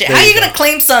hate that shit. How are you gonna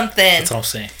claim something? That's what I'm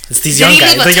saying. It's these young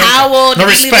guys. Did he leave a towel? No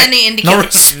respect. No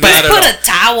respect. Just put a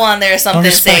towel on there or something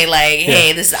and say like,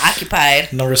 hey, this is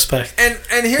occupied. No respect. And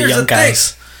here's the thing.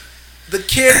 The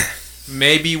kid,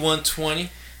 maybe 120.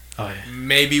 Oh yeah.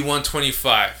 Maybe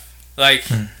 125. Like,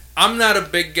 I'm not a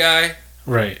big guy.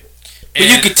 Right. But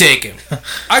you could take him.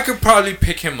 I could probably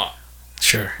pick him up.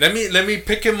 Sure. Let me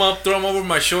pick him up, throw him over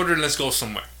my shoulder, and let's go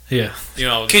somewhere. Yeah. You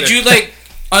know. Could you like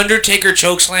Undertaker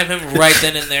chokeslam him right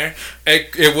then and there?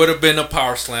 It would have been a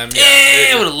power slam. Yeah,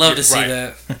 I would have loved to see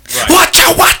that. Right. Watch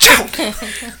out! Watch out!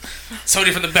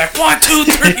 Somebody from the back. 1, 2,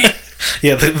 3.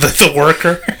 Yeah, the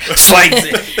worker slides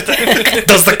it,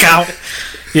 does the count.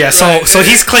 Yeah, so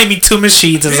he's claiming 2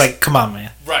 machines and it's like, come on,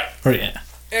 man. Right. Yeah.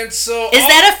 And so is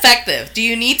that effective? Do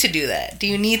you need to do that? Do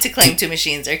you need to claim 2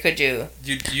 machines, or could you?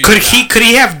 Could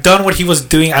he have done what he was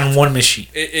doing on 1 machine?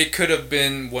 It could have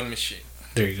been 1 machine.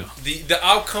 There you go. The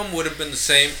outcome would have been the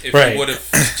same if right. he would have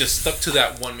just stuck to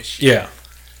that 1 machine. Yeah.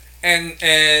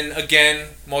 And again,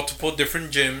 multiple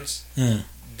different gyms.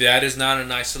 That is not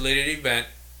an isolated event,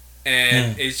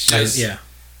 and it's just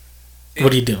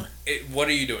what are you doing? What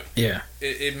are you doing? Yeah.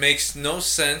 It makes no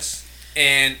sense,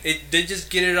 and they just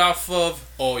get it off of,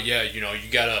 oh yeah, you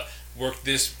gotta work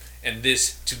this and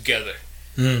this together.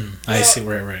 I see.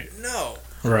 Right. No.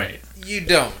 Right. You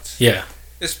don't. Yeah.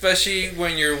 Especially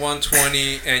when you're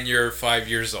 120 and you're 5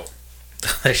 years old.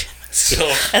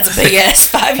 So that's a big ass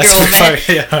 5-year-old man.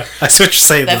 Yeah, I see what you're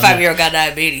saying. That 5-year-old got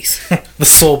diabetes. The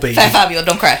soul baby. Fat 5-year-old,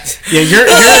 don't cry. Yeah,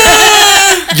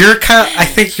 you're kind of, I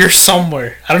think you're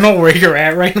somewhere. I don't know where you're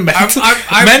at right now.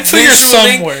 I'm mentally you're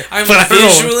somewhere. I'm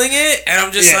visualing it, and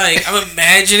I'm just like, I'm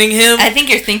imagining him. I think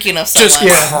you're thinking of someone.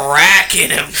 Just cracking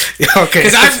him. Okay.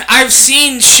 Because I've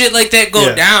seen shit like that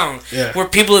go down, where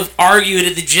people have argued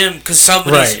at the gym because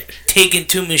somebody's taken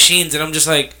 2 machines, and I'm just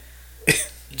like,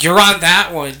 you're on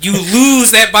that one. You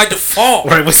lose that by default.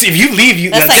 Right. Well, see, if you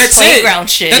leave, that's like playground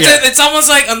shit. That's it. It's almost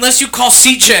like unless you call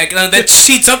seat check, that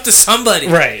seat's up to somebody.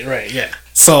 Right. Yeah.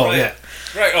 So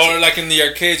Right, or like in the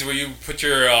arcades where you put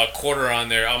your quarter on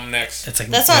there. I'm next. It's like,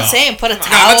 that's what I'm saying. Put a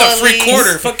towel. That's a free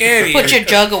quarter. Fuck out of here. Put your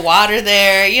jug of water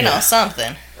there. You know,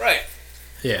 something. Right.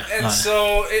 Yeah. And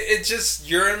so it just,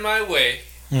 you're in my way.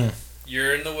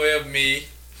 You're in the way of me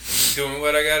doing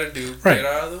what I gotta do. Right. Get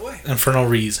out of the way. And for no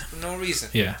reason. For no reason.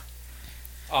 Yeah.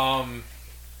 Also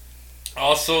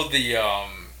the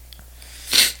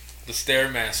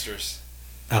Stairmasters.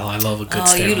 Oh, I love a good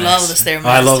Stairmaster. Oh, you love the Stairmaster. Oh,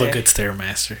 I love a good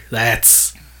Stairmaster.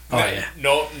 That's... Oh, yeah.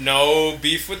 No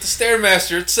beef with the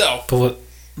Stairmaster itself.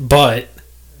 But...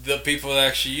 The people that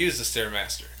actually use the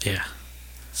Stairmaster. Yeah.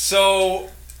 So,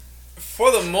 for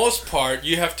the most part,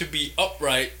 you have to be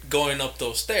upright going up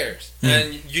those stairs.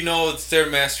 And the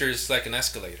Stairmaster is like an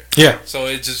escalator. Yeah. So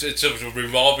it's a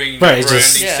revolving, never-ending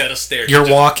set of stairs. You're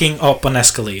walking up an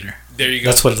escalator. There you go.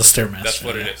 That's what the Stairmaster is. That's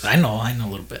what it is. I know a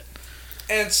little bit.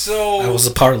 And so... I was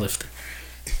a power lifter.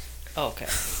 Okay.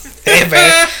 Hey,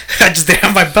 man. I just didn't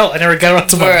have my belt. I never got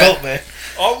onto my belt, man.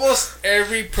 Almost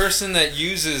every person that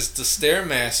uses the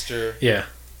Stairmaster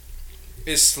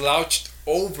is slouched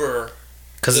over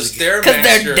the Stairmaster.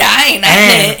 Because they're dying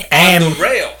and on the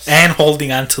rails. And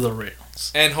holding onto the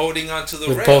rails. And holding onto the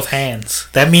rails. With both hands.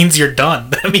 That means you're done.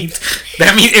 That means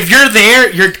if you're there,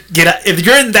 if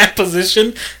you're in that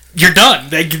position... You're done.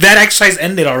 That exercise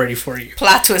ended already for you.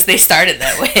 Plot twist, they started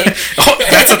that way.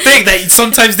 That's the thing. That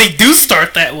sometimes they do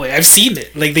start that way. I've seen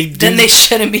it. Like they do. Then they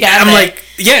shouldn't be on I'm like,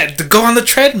 to go on the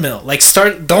treadmill. Like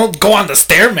don't go on the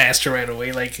Stairmaster right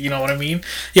away. Like, you know what I mean?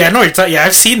 Yeah, I know you're talking. Yeah,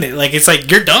 I've seen it. Like, it's like,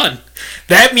 you're done.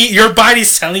 That means your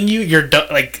body's telling you you're done.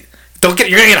 Like, you're gonna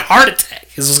get a heart attack.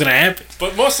 This is what's gonna happen.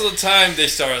 But most of the time they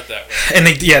start that way. And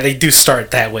they do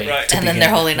start that way. Right. And then they're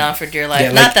holding on for dear life.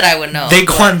 Yeah, Not that I would know. They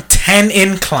go on 10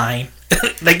 incline.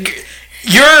 Like,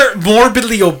 you're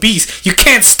morbidly obese. You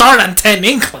can't start on 10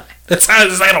 incline. That's how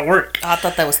it's not gonna work. Oh, I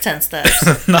thought that was 10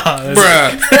 steps. No,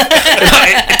 bruh.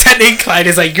 10 incline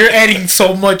is like, you're adding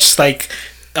so much like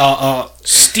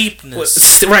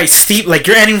steepness. Right, steep. Like,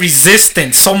 you're adding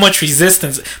resistance, so much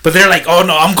resistance. But they're like, oh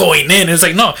no, I'm going in. It's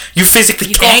like, no, you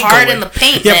physically can't go hard go in the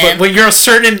paint. Yeah, man. but when you're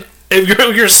if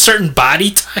you're a certain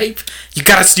body type, you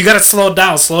gotta slow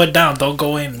it down. Don't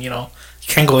go in. You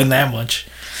can't go in that much.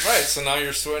 Right. So now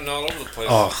you're sweating all over the place.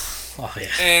 Oh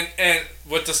yeah. And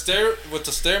with the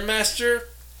Stairmaster,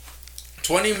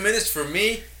 20 minutes for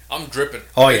me. I'm dripping.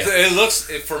 Oh yeah. It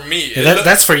looks for me.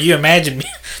 That's for you. Imagine me.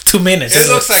 2 minutes. It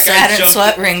looks like Saturn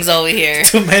sweat rings over here.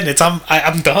 2 minutes. I'm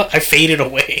done. I faded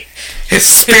away. His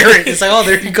spirit is like, oh,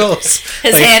 there he goes.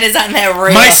 His hand is on that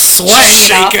rail. My sweat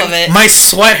shaking. Off of it. My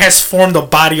sweat has formed a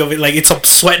body of it. Like, it's a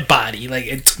sweat body. Like,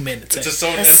 in 2 minutes. It's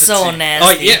so nasty.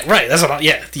 Oh yeah, right. That's what.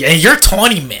 Yeah. And you're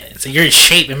 20 minutes and you're in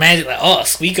shape. Imagine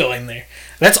like, we go in there.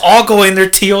 Let's all go in there.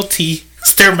 TOT.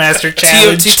 Stairmaster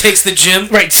challenge. TOT takes the gym.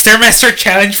 Right, Stairmaster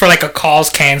challenge for like a cause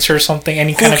cancer or something.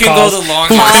 Any kind of cause. Who can go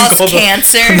the longest? Cause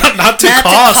cancer. Not to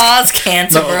cause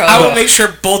cancer, no, bro. I will make sure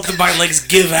both of my legs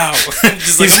give out.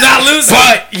 Just like, I'm not losing.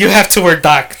 But you have to wear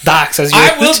docs as you.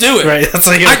 I will do it. Right, that's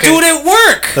like, okay. I do it at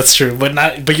work. That's true, but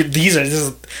not. But this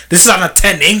is on a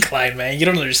 10 incline, man. You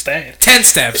don't understand. 10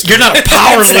 steps. You're not a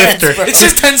power lifter. It's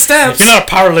just 10 steps. You're not a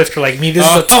power lifter like me. This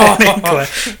is a 10 incline.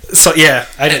 So yeah,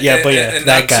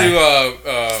 that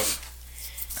guy.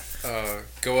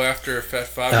 go after Fat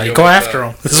Fabio. You go after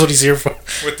him. This is what he's here for.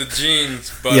 With the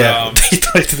jeans, but yeah.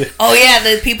 Oh yeah,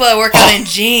 the people that work out in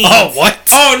jeans. Oh what?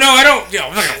 Oh no, I don't.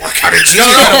 I'm not gonna work out in jeans.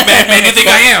 No, man, you think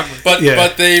I am? But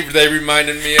they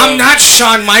reminded me. I'm not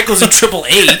Shawn Michaels and Triple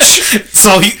H.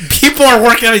 So people are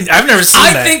working out. I've never seen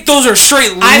that. I think those are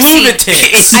straight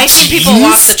lunatics. I've seen people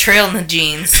walk the trail in the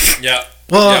jeans. Yeah.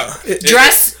 Well,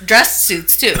 dress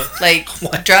suits too, like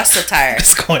dress attire.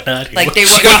 What's going on here? Like they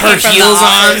she got her heels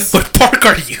on. What park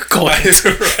are you going to?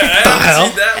 What the hell?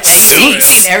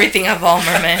 Suits. Everything of Valmer,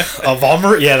 man. Of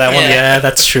Valmer? Yeah, that one. Yeah,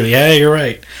 that's true. Yeah, you're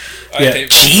right. Yeah,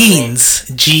 jeans.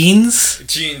 Jeans,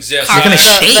 yes. You're gonna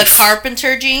shave. The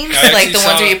carpenter jeans, like the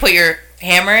ones where you put your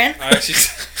hammer in. Or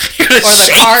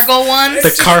the cargo ones.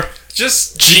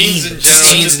 Just jeans in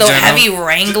general. Just the heavy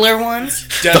Wrangler ones.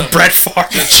 The Brett Favre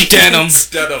denim.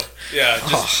 Yeah.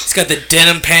 He's got the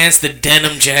denim pants, the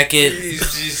denim jacket.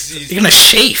 You're gonna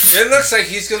shave. It looks like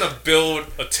he's gonna build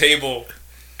a table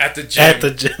at the gym.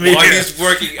 While he's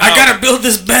working out. I gotta build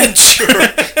this bench.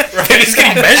 Maybe he's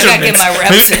getting measurements. I gotta get my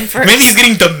reps in first. Maybe he's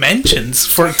getting dimensions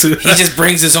He just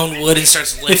brings his own wood and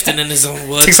starts lifting in his own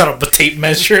wood. Takes out a tape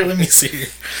measure. Let me see.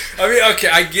 I mean, okay,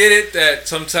 I get it that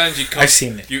sometimes you come. I've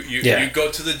seen it. You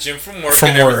go to the gym from work.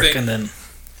 And then.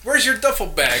 Where's your duffel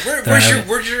bag? Where's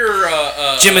your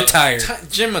gym attire?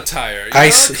 Gym attire.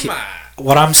 Come on.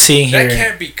 What I'm seeing here, that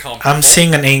can't be comfortable. I'm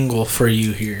seeing an angle for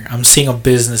you here. I'm seeing a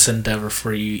business endeavor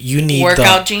for you. You need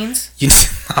workout jeans. You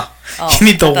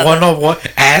need the 101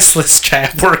 assless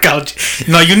trap workout.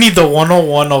 No, you need the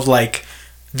 101 of like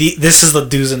this is the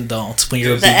do's and don'ts when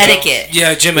you're the etiquette.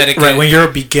 Yeah, gym etiquette. Right, when you're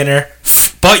a beginner.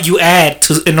 But you add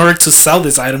in order to sell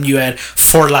this item, you add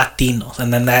for Latinos,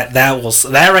 and then that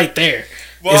right there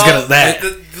is gonna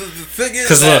The thing is,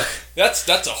 because look.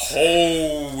 That's a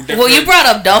whole different. Well, you brought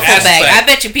up duffel bag. I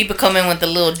bet you people come in with the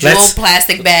little jewel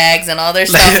plastic bags and all their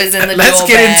stuff is in the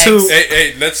jewel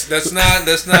bags. Let's not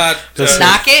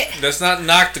knock it. Let's not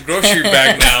knock the grocery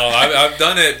bag now. I've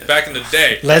done it back in the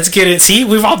day. Let's get it. See,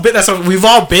 we've all been there.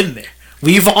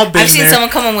 I've seen someone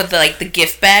come in with the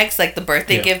gift bags, like the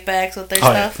birthday gift bags with their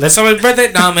stuff. Let's someone's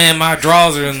birthday. Nah, man, my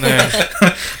drawers are in there.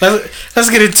 let's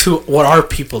get into what our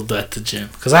people do at the gym,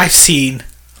 because I've seen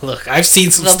some stuff. I've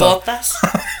seen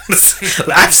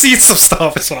some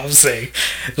stuff. Is what I'm saying.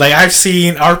 Like I've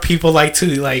seen our people it's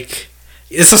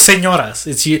the señoras.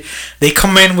 It's you. They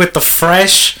come in with the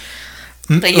fresh,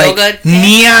 yoga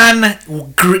neon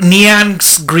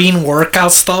green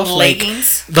workout stuff.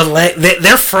 Leggings.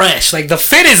 They're fresh. Like the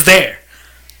fit is there,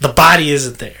 the body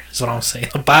isn't there. Is what I'm saying.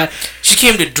 The body. She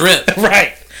came to drip.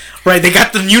 Right. They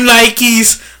got the new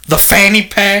Nikes. The fanny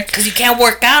pack. Because you can't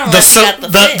work out unless you got the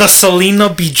fit. The Selena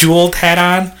bejeweled hat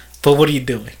on. But what are you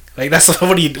doing? Like that's what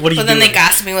are you doing? But then they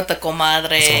gossip me with the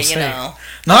comadre, you know.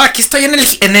 No, aquí estoy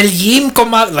en el gym,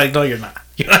 comadre. Like no, you're not.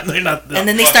 You're not. And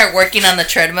then they start working on the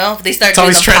treadmill. They start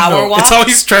doing the power walk. It's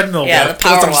always treadmill. Yeah, the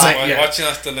power walk.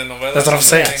 That's what I'm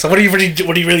saying. So what are you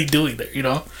really doing there? You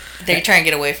know. They're trying to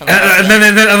get away from the and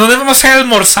then ¿dónde vamos a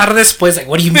almorzar después? Like,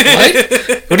 what do you mean?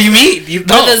 What do you mean?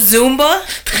 The Zumba?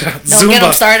 Don't get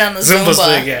them started on the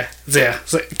Zumba. Yeah.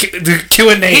 So, the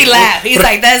Q&A. He laughed. He's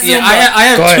like, that's Zumba. Yeah, I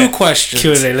have two questions.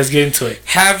 Q&A. Let's get into it.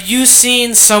 Have you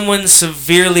seen someone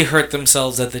severely hurt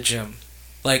themselves at the gym?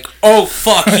 Like, oh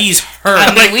fuck, he's hurt.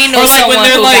 I mean, we know someone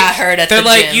who got hurt at the gym.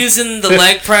 They're like using the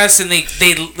leg press, and they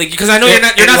because I know you're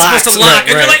not supposed to lock,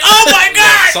 and you're like, oh my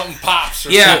god, something pops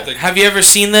or something. Have you ever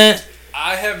seen that?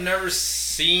 I have never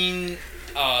seen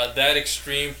that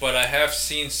extreme, but I have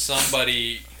seen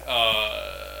somebody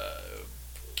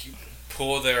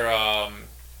pull their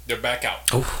back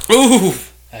out. Ooh,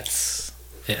 that's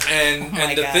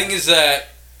And the thing is that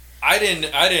I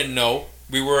didn't know.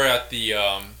 We were at the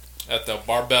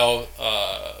barbell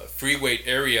free weight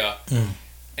area,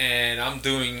 and I'm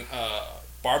doing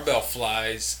barbell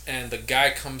flies, and the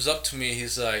guy comes up to me.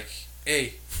 He's like,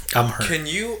 "Hey, I'm hurt. Can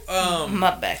you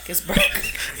my back is broke.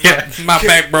 Yeah, my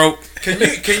back broke.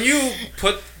 Can you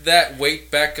put that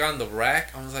weight back on the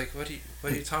rack?" I was like, "What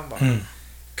are you talking about?"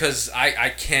 Because I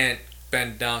can't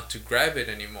bend down to grab it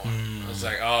anymore. I was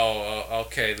like, "Oh,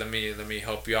 okay. Let me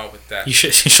help you out with that." You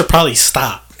should probably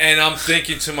stop. And I'm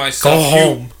thinking to myself, "Go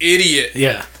home, you idiot!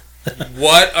 Yeah,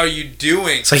 what are you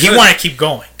doing?" So he want to keep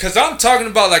going. Because I'm talking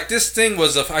about like this thing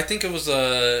was I think it was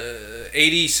a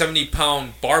 80-70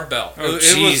 pound barbell. Oh,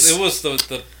 it was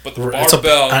the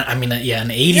barbell. I mean,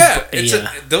 an 80. Yeah,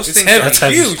 those things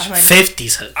are huge.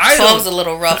 50s. 12 is a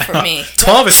little rough for me.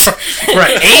 12 is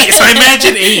right. 80. So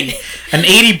imagine 80. An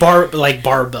 80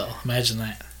 barbell. Imagine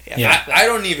that. Yeah. I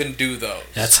don't even do those.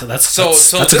 That's a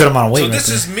good amount of weight. So this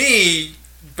is me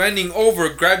bending over,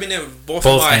 grabbing it with both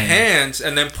of my hands,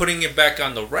 and then putting it back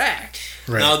on the rack.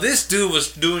 Right. Now this dude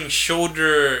was doing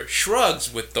shoulder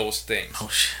shrugs with those things. Oh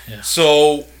shit! Yeah.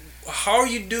 So how are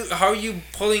you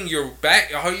pulling your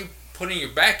back? How are you putting your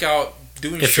back out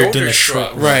doing shoulder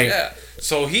shrugs? Right. Yeah.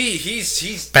 So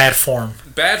he's bad form.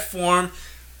 Bad form,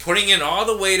 putting in all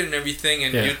the weight and everything,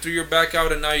 and you threw your back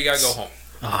out, and now you gotta go home.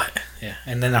 Oh yeah.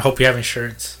 And then I hope you have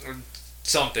insurance.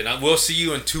 Something. We'll see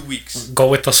you in 2 weeks. Go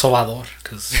with the sobador,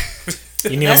 because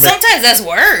sometimes that's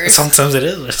worse. Sometimes it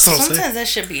is. Sometimes that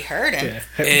should be hurting.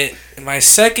 Yeah. My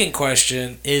second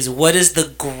question is, what is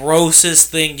the grossest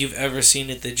thing you've ever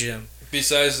seen at the gym?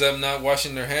 Besides them not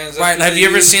washing their hands. Right. Have you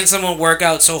ever seen someone work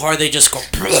out so hard they just go,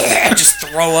 just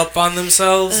throw up on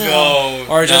themselves? No.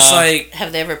 Or just like...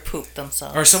 Have they ever pooped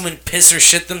themselves? Or someone piss or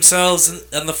shit themselves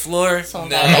on the floor? On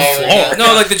the floor.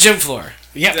 No, like the gym floor.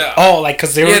 Yeah. Oh, like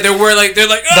because they were. Yeah, they're like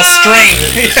the strain.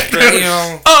 You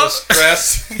know. The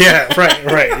stress. Yeah.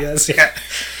 Right. Yes. Yeah.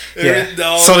 Yeah.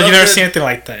 No, so you never seen anything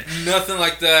like that. Nothing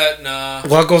like that. Nah.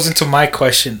 What goes into my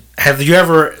question? Have you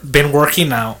ever been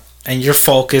working out and you're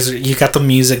focused? You got the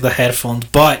music, the headphones,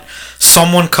 but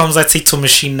someone comes, let's say, to a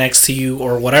machine next to you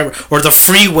or whatever, or the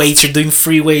free weights. You're doing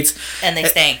free weights, and they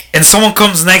stink. And someone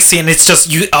comes next to you, and it's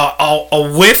just you.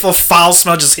 A whiff of foul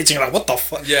smell just hits you. You're like, what the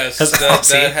fuck? Yes,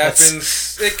 that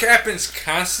happens. It happens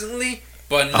constantly,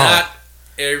 but not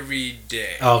every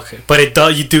day. Okay, but it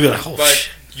does. You do like, but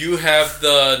you have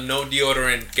the no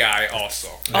deodorant guy also.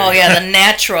 Oh yeah, the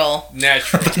natural. Yeah,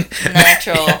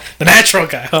 the natural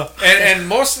guy. Huh? And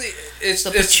mostly it's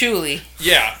the patchouli.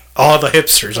 Yeah. All the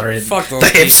hipsters are in. Fuck those the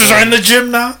hipsters are in the gym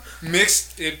now.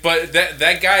 Mixed, but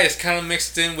that guy is kind of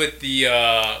mixed in with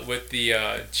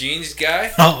the jeans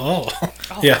guy. Oh,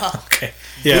 yeah. Wow. Okay.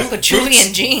 Yeah. Patchouli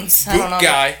and jeans. I don't know.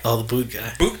 Guy. Oh, the boot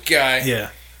guy. Boot guy. Yeah.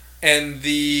 And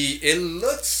it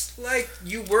looks like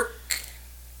you work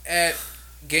at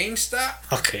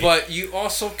GameStop. Okay. But you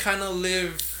also kind of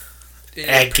live in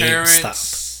at your parents'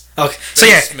 GameStop. Okay, so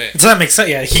does that make sense?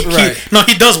 Yeah,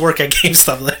 he does work at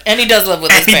GameStop, and he does live with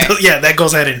his parents. Yeah, that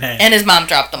goes hand in hand. And his mom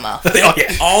dropped him off. Oh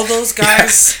yeah, all those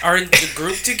guys are in the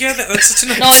group together. That's such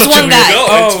an it's one guy.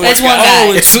 It's one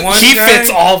guy. He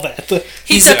fits all that.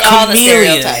 He took all the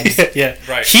stereotypes. Yeah,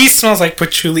 right. He smells like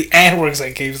patchouli and works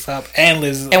at GameStop and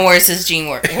lives and wears his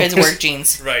work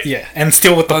jeans. Right. Yeah, and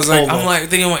still with the.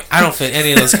 I don't fit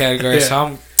any of those categories, so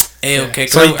I'm. Okay,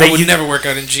 so I would never work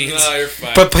out in jeans. No, you're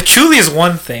fine. But patchouli is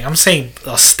one thing. I'm saying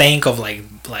a stank of like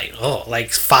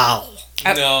foul.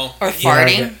 No. Or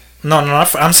farting. No,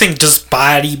 I'm saying just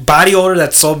body odor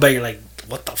that's so bad. You're like,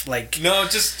 what the like? No,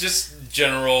 just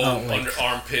general under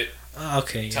armpit.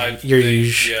 Okay, type. You're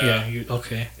usually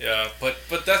okay. Yeah, but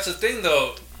that's the thing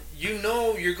though. You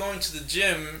know you're going to the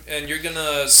gym and you're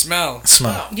gonna smell.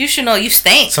 You should know you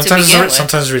stink.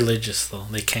 Sometimes religious though.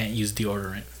 They can't use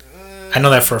deodorant. I know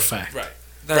that for a fact. Right.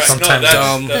 Sometimes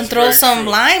then throw some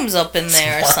limes up in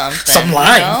there or something. Some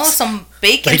limes. You know? Some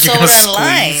baking soda and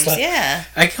limes. Yeah.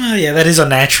 That is a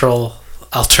natural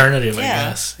alternative, I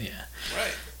guess. Yeah.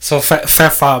 Right. So, Fat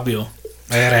Fabio,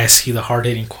 I gotta ask you the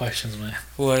hard-hitting questions, man.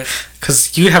 What?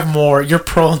 Because you have more. You're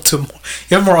prone to.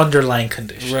 You have more underlying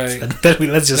conditions. Right. That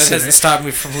doesn't stop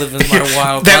me from living my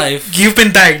wild life. You've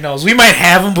been diagnosed. We might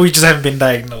have them, but we just haven't been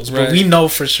diagnosed. But we know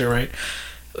for sure, right?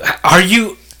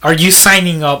 Are you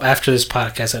signing up after this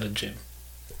podcast at a gym?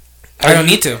 I don't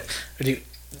need to.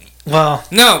 Well,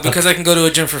 no, because I can go to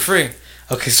a gym for free.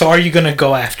 Okay, so are you gonna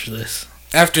go after this?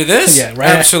 After this? Yeah,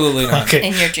 right. Absolutely not. Okay.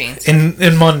 In your jeans.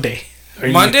 In Monday.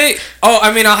 Monday? Oh,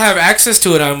 I mean, I'll have access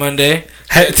to it on Monday.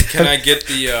 Can I get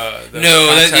the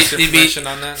contact information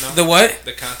on that? No? The what?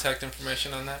 The contact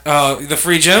information on that? Oh, the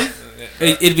free gym?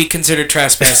 It'd be considered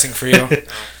trespassing for you. Okay.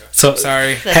 So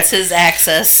sorry. That's his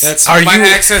access. That's my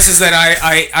access is that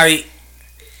I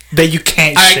that you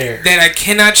can't share. That I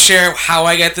cannot share how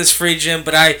I get this free gym,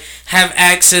 but I have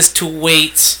access to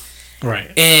weights,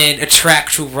 right, and a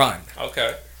track to run.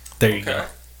 Okay. There you go.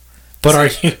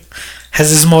 But has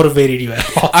this motivated you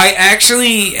at all? I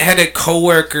actually had a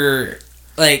coworker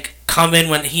come in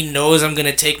when he knows I'm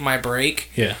gonna take my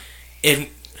break. Yeah. It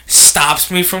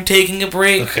stops me from taking a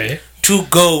break. Okay. To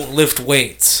go lift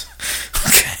weights.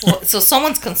 Okay. Well, so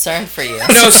someone's concerned for you.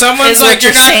 No, someone's like,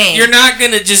 you're not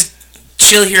gonna just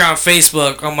chill here on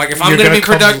Facebook. I'm like, if I'm gonna be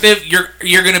productive,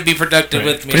 you're gonna be productive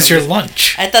with me. But it's your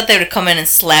lunch. I thought they would come in and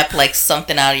slap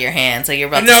something out of your hands, like you're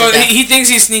about. No, he thinks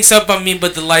he sneaks up on me,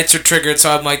 but the lights are triggered,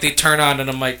 so I'm like, they turn on, and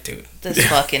I'm like, dude, this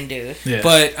fucking dude. Yeah.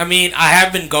 But I mean, I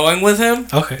have been going with him.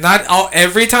 Okay. Not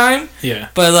every time. Yeah.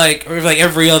 But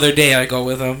every other day, I go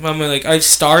with him. I'm like, I've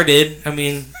started. I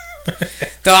mean.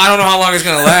 Though I don't know how long it's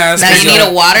gonna last. Now you need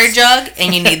a water jug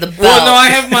and you need the belt. Well, no, I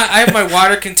have my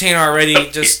water container already.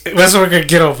 Just that's what we're gonna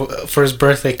get him for his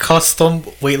birthday. Custom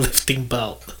weightlifting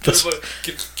belt. Get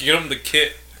him the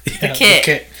kit. The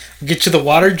kit. Get you the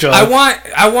water jug. I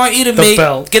want you to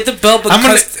get the belt, but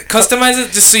customize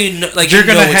it just so you know. Like you're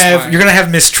gonna have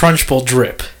Miss Trunchbull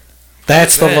drip.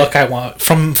 That's the look I want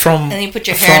from. And then you put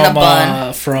your hair in a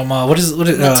bun. From what is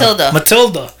Matilda.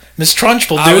 Matilda. Miss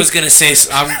Trunchbull, dude. I was gonna say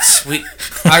I'm sweet.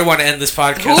 I want to end this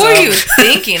podcast. Who are you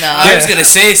thinking of? I was gonna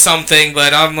say something,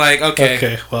 but I'm like, okay.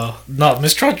 Okay, well, no,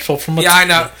 Miss Trunchbull from Matilda. Yeah, I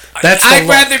know. I'd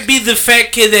rather be the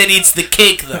fat kid that eats the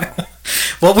cake, though.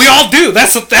 Well, we all do.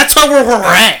 That's where we're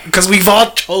at, because we've all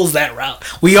chose that route.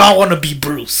 We all want to be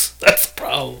Bruce. That's the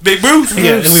problem. Big Bruce.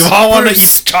 Yeah, we all want to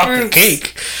eat chocolate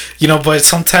cake. You know, but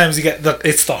sometimes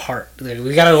it's the heart.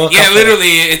 We gotta look. Yeah,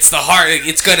 literally, it's the heart.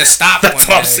 It's gonna stop. That's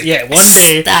what I'm saying. Yeah, one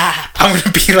day I'm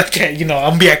gonna be like, I'm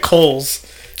gonna be at Kohl's.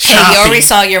 Hey, you already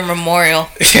saw your memorial.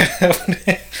 Yeah,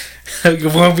 we're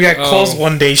gonna be at Kohl's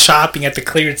one day shopping at the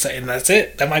clearance site, and that's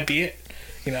it. That might be it.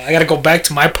 You know, I gotta go back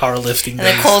to my powerlifting. And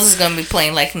then Kohl's is gonna be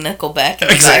playing like Nickelback.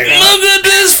 Exactly. Look at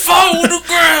this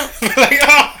photograph. Like,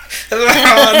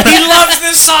 he loves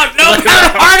this song. No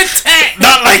heart attack.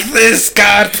 Not like this,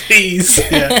 God, please.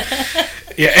 Yeah.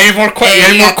 Yeah. Any more questions?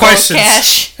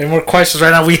 Any more questions? Right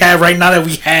now we have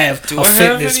Do I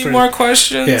have any more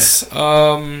questions?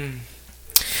 Yeah.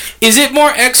 Is it more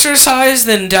exercise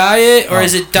than diet, or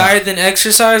is it diet than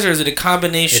exercise, or is it a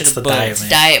combination of both? Diet,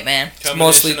 diet, man. It's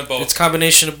mostly it's a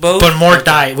combination of both. But more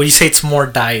diet. When you say it's more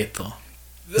diet, though,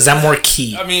 is that more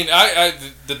key? I mean,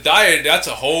 the diet, that's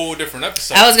a whole different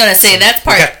episode. I was gonna say that's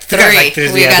part 3.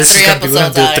 We got 3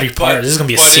 episodes out. 3 parts. This is gonna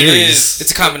be a series.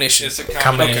 It's a combination. It's a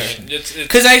combination.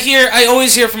 Because I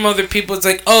always hear from other people, it's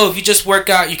like, oh, if you just work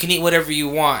out, you can eat whatever you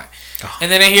want.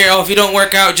 And then I hear, oh, if you don't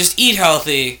work out, just eat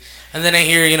healthy. And then I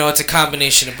hear, it's a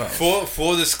combination of both.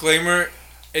 Full disclaimer,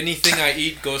 anything I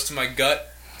eat goes to my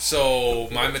gut, so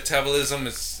my metabolism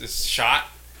is shot.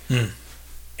 Mm.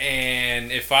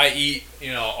 And if I eat,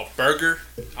 a burger,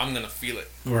 I'm gonna feel it.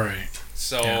 Right.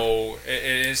 So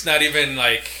it's not even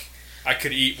like I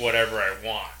could eat whatever I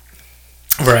want.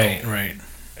 Right.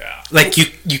 Yeah. Like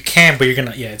you can, but you're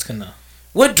gonna. Yeah, it's gonna.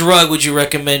 What drug would you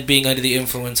recommend being under the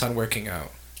influence on working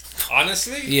out?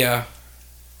 Honestly. Yeah.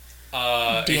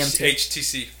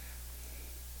 HTC.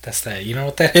 That's that. You know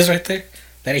what that is right there?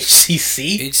 That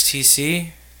HTC?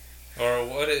 HTC? Or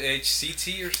what is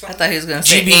HCT or something? I thought he was going to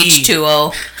say GBE.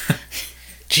 H2O.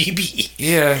 GBE.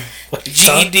 Yeah. What,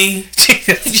 GED. You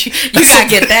gotta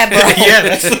get that, bro. Yeah,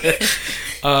 that's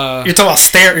you're talking about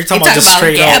You're talking about just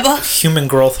straight GABA? up human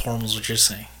growth hormones. What you're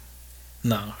saying?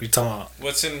 No, you're talking about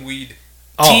what's in weed.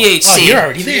 THC. Oh, you're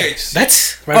already there. THC.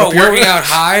 That's right up your working out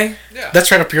high. Yeah.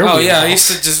 That's right up your. Oh yeah,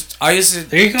 wheelhouse. I used to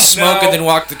there you go. smoke and then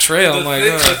walk the trail. I'm like,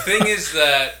 the thing is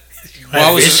that.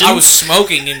 Well, I was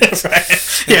smoking and, right.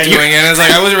 and doing it. It's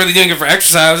like I wasn't really doing it for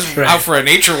exercise. I was out for a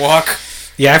nature walk.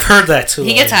 Yeah, I've heard that too.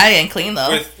 He gets high and clean though.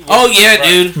 Dude.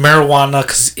 Marijuana,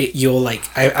 because you'll like.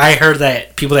 I heard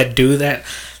that people that do that,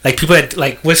 like people that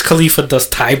like Wiz Khalifa does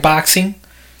Thai boxing,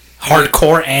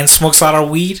 hardcore, and smokes a lot of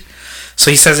weed. So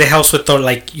he says it helps with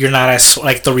the you're not as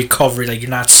like the recovery, like you're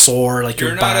not sore, like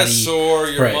your body. You're not as sore.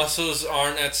 Your muscles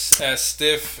aren't as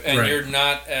stiff, and you're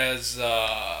not as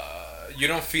you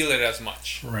don't feel it as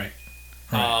much. Right.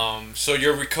 So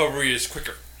your recovery is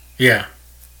quicker. Yeah.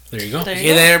 There you go.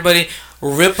 Hear that, everybody?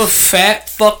 Rip a fat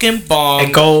fucking bong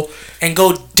and go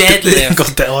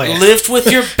deadlift. Lift with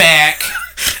your back.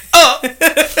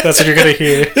 That's what you're gonna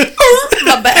hear.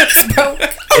 My back's broke.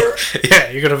 Yeah,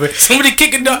 you're gonna be somebody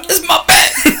kicking down. It's my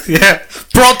back. Yeah,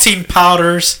 protein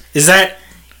powders. Is that?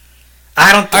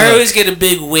 I always get a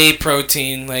big whey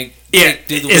protein.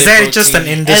 Is that just an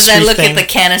industry As I look thing? at the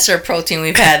canister of protein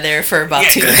we've had there for about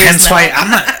 2 years. Hence why I'm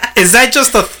not. Is that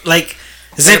just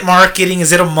Is it marketing?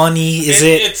 Is it a money?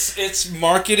 It's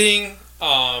marketing.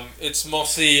 It's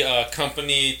mostly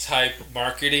company type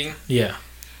marketing. Yeah.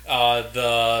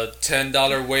 The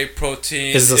 $10 whey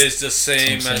protein is the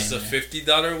same as the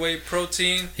 $50 whey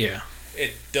protein. Yeah.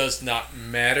 It does not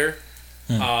matter.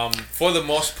 For the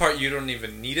most part, you don't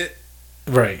even need it.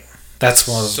 Right. That's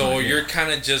one. So you're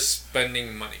kind of just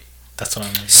spending money. That's what I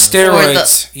mean.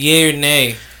 Steroids, yay or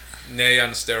nay? Nay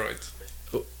on steroids.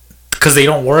 Because they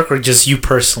don't work, or just you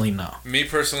personally know? Me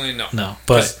personally, no. No,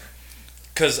 but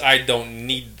because I don't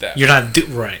need that. You're not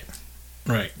right.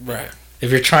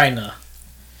 If you're trying to,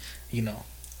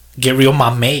 get real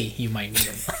mame, you might need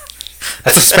them.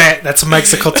 That's a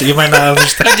Mexico too. You might not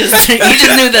understand. You just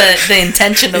knew the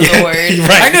intention of the word.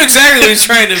 Right. I knew exactly what he's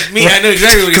trying to mean. I knew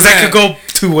exactly what he's because that could go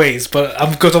two ways. But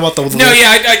I'm going about the. No, yeah,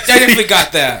 I definitely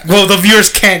got that. Well, the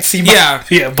viewers can't see. Yeah,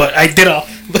 but I did a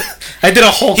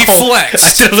whole. He flexed.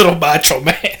 I did a little macho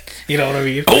man. You know what I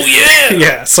mean? Oh yeah.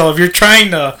 Yeah. So if you're trying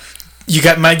to, you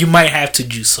might have to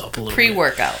juice up a little.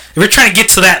 Pre-workout. If you're trying to get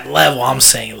to that level, I'm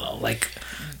saying though, like,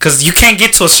 because you can't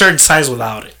get to a certain size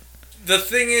without it. The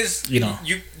thing is, you know,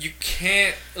 you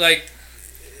can't, like,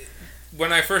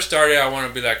 when I first started, I want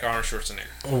to be like Arnold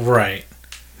Schwarzenegger. Right.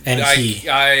 And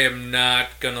I am not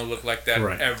gonna look like that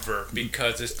right. ever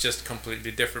because it's just a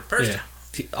completely different person.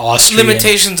 Yeah. Austrian.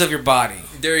 Limitations of your body.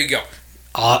 There you go.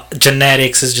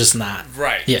 Genetics is just not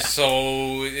right. Yeah.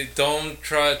 So don't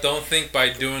think by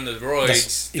doing the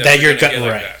roids that you're gonna get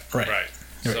right. Like that. Right. Right.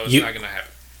 So it's not gonna happen.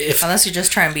 Unless you're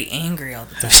just trying to be angry all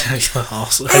the time.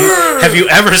 Also, have you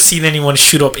ever seen anyone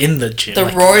shoot up in the gym? The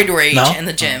roid rage in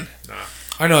the gym. No.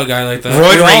 I know a guy like that.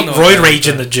 Roid rage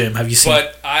in the gym. Have you seen?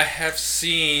 But I have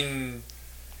seen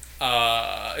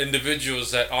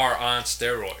individuals that are on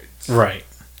steroids. Right.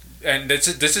 And this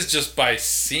is just by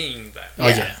seeing that. Oh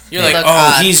yeah. You're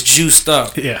like, he's juiced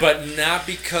up. Yeah. But not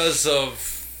because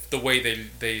of the way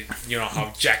they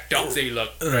how jacked up they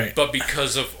look. Right. But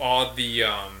because of all the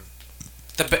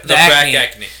back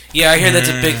acne. Yeah, I hear that's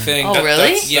a big thing. Oh,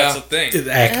 really? That's a thing.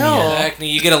 The acne. Yeah. Acne.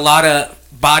 You get a lot of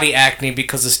body acne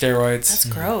because of steroids. That's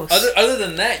gross. Other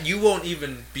than that, you won't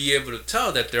even be able to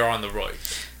tell that they're on the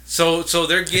roids. So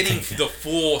they're getting the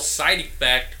full side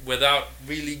effect without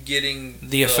really getting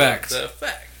the effect. The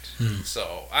effect.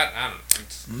 So I don't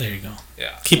know. There you go.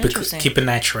 Yeah. Keep it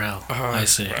natural. I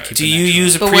say. Right. Do you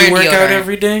use a pre-workout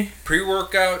every day?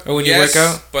 Pre-workout, or when you work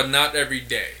out? But not every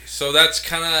day. So that's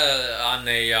kind of on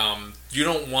a you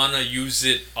don't want to use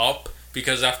it up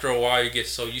because after a while you get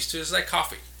so used to it. It's like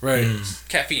coffee. Right.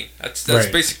 Caffeine. That's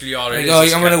right. basically all it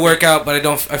is. I'm going to work out, but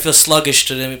I feel sluggish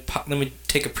today. Let me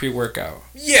take a pre-workout.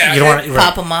 Yeah. You don't want to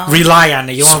pop them out. Rely on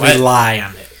it. You don't rely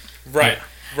on it. Right. Yeah.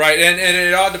 Right. And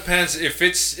it all depends.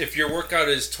 If your workout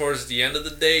is towards the end of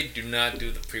the day, do not do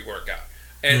the pre-workout.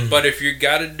 But if you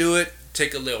got to do it,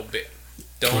 take a little bit.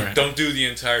 Don't do the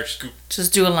entire scoop.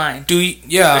 Just do a line. Do you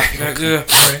use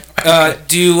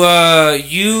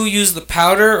the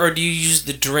powder or do you use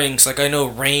the drinks? Like I know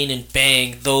Rain and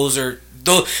Bang, those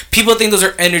people think those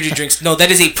are energy drinks. No, that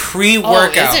is a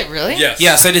pre-workout. Oh, is it really?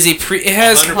 Yes, that is a pre. It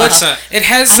has 100%. It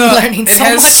has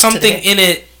something today. in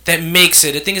it that makes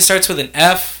it. I think it starts with an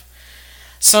F.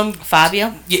 Some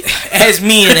Fabio? Yeah, it has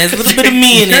me in it. It has a little bit of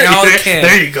me in it. All it can.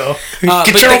 There you go.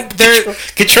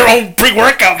 Get your own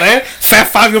pre-workout, man. Fat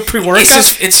Fabio pre-workout.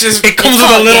 It's just. It comes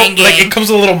with a little it comes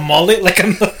with a little mullet, like I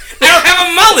don't have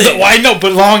a mullet. Well, I know,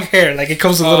 but long hair. Like it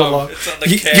comes with a little long. It's on the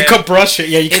you could brush it.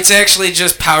 Yeah, it's actually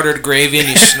just powdered gravy, and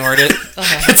you snort it.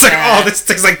 It's like this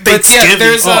tastes like Thanksgiving.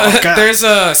 There's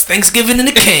a Thanksgiving in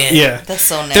a can. Yeah, that's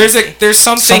so nasty. There's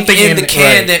something in the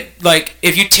can that like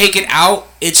if you take it out,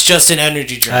 it's just an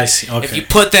energy drink. I see. Okay. If you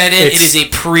put that in, it is a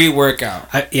pre-workout.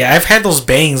 I've had those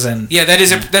Bangs and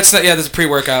that's a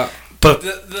pre-workout. But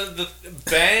the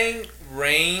Bang,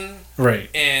 Rain, right,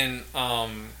 and I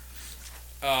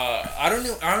don't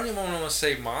even want to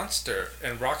say Monster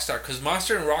and Rockstar because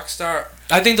Monster and Rockstar.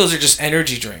 I think those are just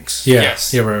energy drinks. Yeah.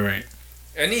 Yes. Yeah. Right.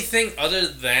 Anything other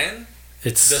than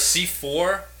it's the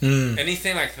C4,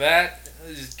 anything like that,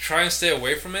 try and stay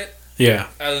away from it. Yeah.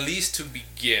 At least to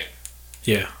begin.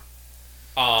 Yeah.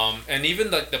 And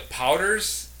even like the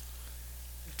powders,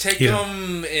 take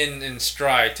them in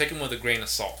stride. Take them with a grain of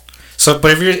salt. So,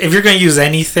 but if you're gonna use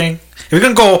anything, if you're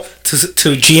gonna go to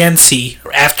GNC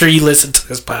after you listen to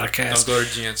this podcast, don't go to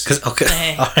GNC.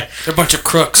 Okay, all right. They're a bunch of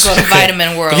crooks. Go to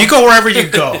Vitamin World. If you go wherever you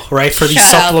go, right, for these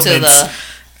supplements,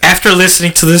 after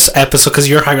listening to this episode, because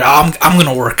you're hungry, I'm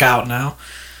gonna work out now.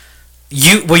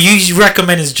 What you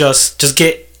recommend is just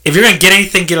get, if you're gonna get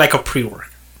anything, get like a pre-work.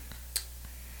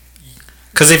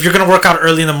 Because if you're gonna work out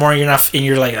early in the morning, it helps.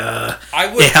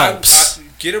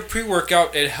 Get a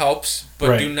pre-workout. It helps, but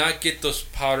right. do not get those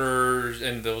powders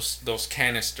and those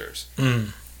canisters.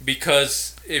 Mm.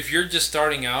 Because if you're just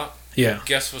starting out,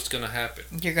 guess what's gonna happen?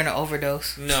 You're gonna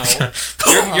overdose. No,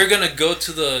 you're gonna go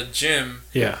to the gym.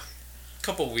 Yeah. A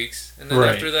couple weeks, and then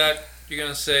after that, you're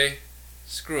gonna say,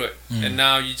 "Screw it," and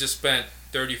now you just spent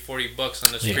 $30-$40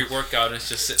 on this free workout, and it's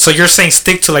just sitting. So you're saying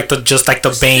stick to like the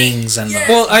bangs and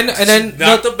well, and then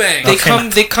not the bangs.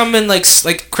 They come in like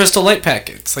Crystal Light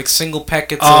packets, like single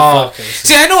packets. Okay.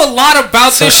 See, I know a lot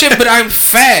about this shit, but I'm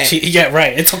fat. Yeah,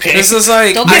 right. It's okay. This is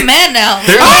like Don't get mad now.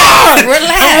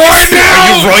 Relax.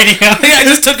 Are you roiding out? I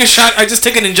just took a shot. I just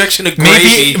took an injection of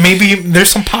gravy. Maybe there's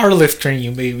some power lifter in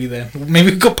you. Maybe then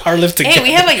we go power lift together. Hey,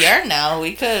 we have a yard now.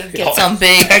 We could get some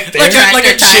big like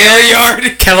a jail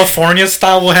yard. California style.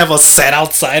 We'll have a set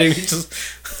outside and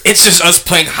it's just us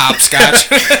playing hopscotch.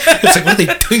 It's like, what are they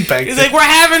doing back there? He's like, we're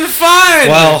having fun.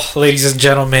 Well, ladies and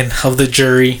gentlemen of the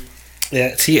jury,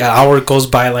 yeah, see, an hour goes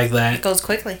by like that. It goes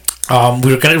quickly.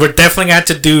 We're definitely gonna have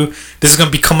to do. This is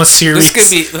gonna become a series.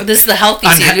 This is the healthy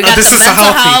series. We got this the is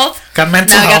mental health. Got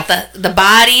mental health. Now we got the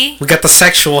body. We got the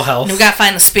sexual health. And we got to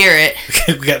find the spirit.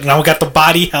 we got the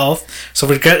body health. So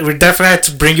we definitely have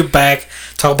to bring you back.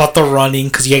 Talk about the running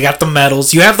because you got the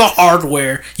medals. You have the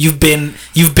hardware. You've done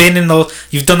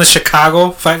the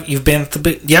Chicago fight. You haven't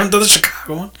done the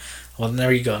Chicago one. Well,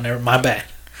 there you go. My bad.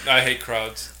 I hate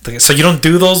crowds. So you don't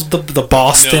do those the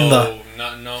Boston No.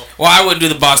 Well, I wouldn't do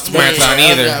the Boston Marathon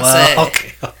either. Well,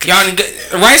 okay. Y'all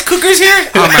rice cookers here?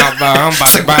 I'm out, bro. I'm about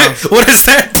to bounce. What is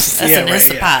that? That's an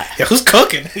Instant Pot. Yeah, who's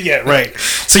cooking? Yeah, right.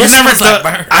 So you never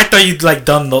done. I thought you'd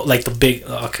done the big.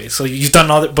 Okay, so you've done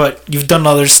you've done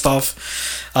other stuff.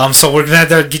 So we're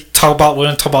gonna talk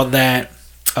about that.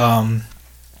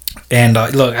 And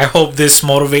look, I hope this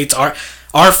motivates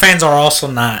our fans. Are also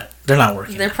not. They're not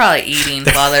working. They're probably eating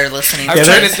while they're listening. I'm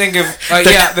trying to think of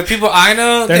the people I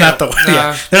know. They're not the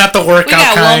workout. We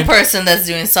got one person that's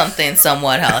doing something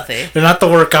somewhat healthy. They're not the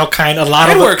workout kind.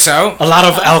 Head works out. A lot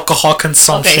of alcohol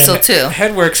consumption. Okay, so two.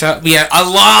 Head works out. Yeah, a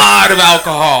lot of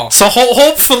alcohol. So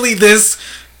hopefully this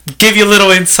give you a little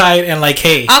insight and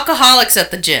hey, alcoholics at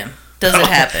the gym. Does it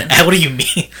happen? What do you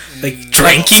mean? Like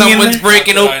drinking? Someone's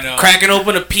cracking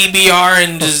open a PBR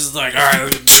and just all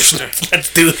right,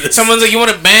 let's do this. Someone's like, you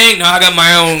want to bang? No, I got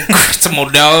my own some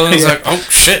Modelo. It's like, oh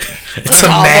shit. It's a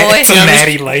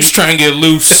natty light. Just trying to get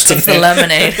loose. It's the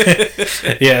lemonade.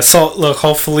 Yeah, so look,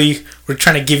 hopefully we're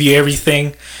trying to give you everything.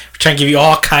 We're trying to give you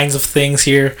all kinds of things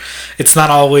here. It's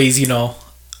not always,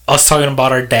 us talking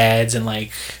about our dads and our moms.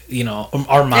 It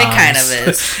kind of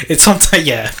is. It's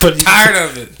sometimes but tired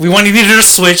of it. We needed to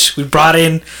switch. We brought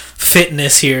in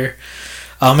fitness here,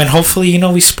 and hopefully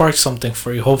we sparked something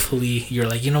for you. Hopefully you're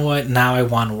like, you know what? Now I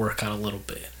want to work out a little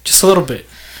bit, just a little bit.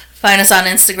 Find us on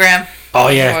Instagram. Oh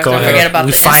yeah, go ahead. Don't forget about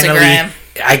the Instagram.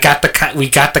 We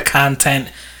got the content.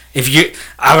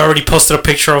 I've already posted a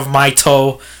picture of my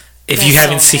toe. If you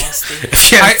haven't seen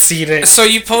it, so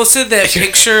you posted that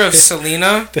picture of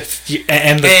Selena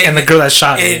and the girl that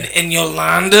shot it, and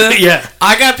Yolanda. Yeah,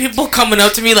 I got people coming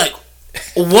up to me like,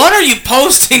 "What are you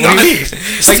posting?" What do you mean?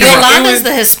 Yolanda's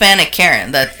the Hispanic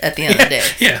Karen. That at the end of the day,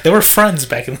 yeah, they were friends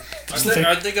back in.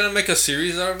 Are they gonna make a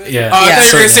series out of it? Yeah. I thought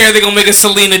you were gonna say, are they gonna make a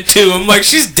Selena too? I'm like,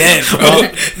 she's dead, bro.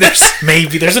 There's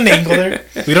an angle there.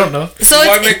 We don't know. So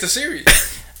why make the series?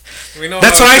 We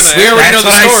already know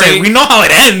the story. We know how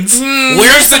it ends.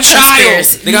 Where's the child?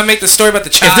 They gotta make the story about the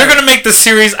child. If they're gonna make the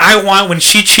series, I want when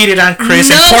she cheated on Chris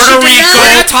in Puerto Rico.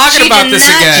 We're not talking about this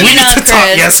again. We need to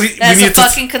talk. Yes, that's a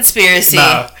fucking conspiracy.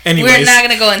 No, anyways. We're not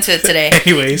gonna go into it today.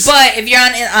 Anyways, but if you're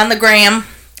on the gram,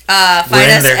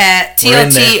 find us at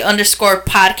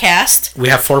TLT_podcast. We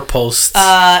have 4 posts.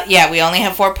 We only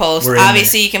have 4 posts.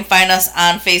 Obviously, you can find us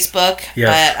on Facebook.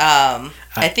 Yeah. But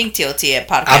I think TOT at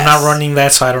podcast. I'm not running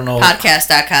that, so I don't know.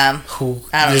 Podcast.com.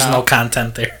 There's no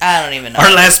content there. I don't even know.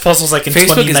 Our last post was in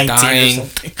Facebook 2019 is or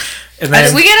something. And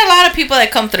then we get a lot of people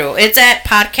that come through. It's at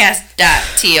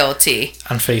podcast.tot.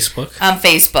 On Facebook. On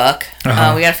Facebook. We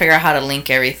got to figure out how to link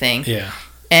everything. Yeah.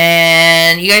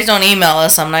 And you guys don't email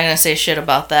us. I'm not going to say shit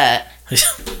about that.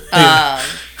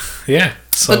 Yeah.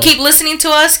 So. But keep listening to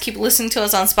us. Keep listening to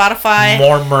us on Spotify.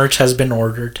 More merch has been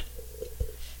ordered.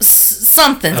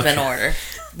 Something's been ordered.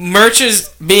 Merch is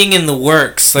being in the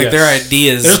works. There are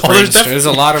ideas. There's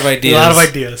a lot of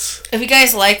ideas. If you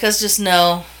guys like us, just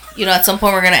know, at some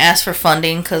point we're going to ask for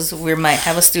funding because we might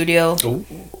have a studio. Ooh.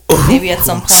 Maybe at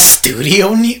some point.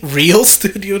 Real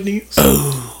studio news?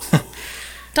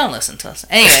 Don't listen to us.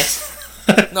 Anyways.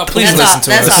 No, please listen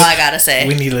to us. That's all I got to say.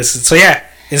 We need to listen. So yeah,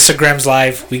 Instagram's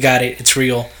live. We got it. It's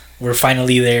real. We're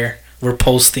finally there. We're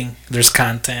posting. There's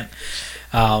content.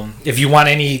 If you want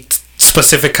any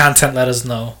specific content, let us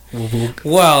know.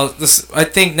 I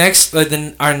think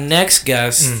our next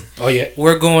guest. Oh yeah.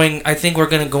 I think we're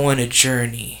gonna go on a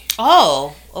journey.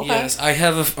 Oh, okay. Yes, I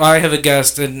have a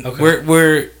guest, and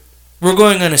we're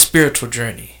going on a spiritual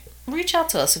journey. Reach out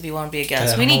to us if you want to be a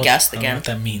guest. We need guests again. I don't know what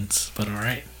that means, but all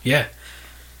right. Yeah.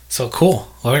 So cool.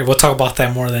 All right, we'll talk about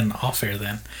that more than off air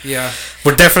then. Yeah.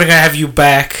 We're definitely gonna have you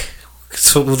back.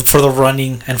 So for the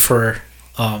running and for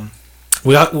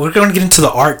we're gonna get into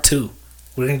the art too.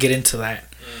 We're gonna get into that.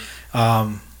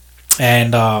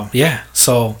 Yeah.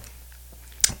 So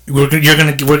we're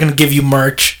gonna give you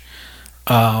merch.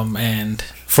 And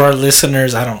for our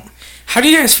listeners, How do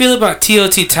you guys feel about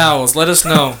TOT towels? Let us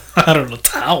know. I don't know,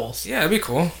 towels. Yeah, that'd be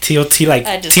cool. TOT like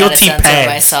I just TOT gotta pads.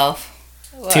 myself.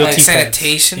 TOT Like pads.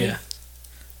 sanitation. Yeah.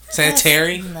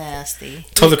 Sanitary. That's nasty.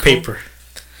 Toilet Cool. paper.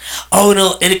 Oh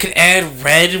no! And it could add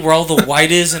red where all the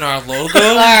white is in our logo.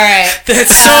 All right.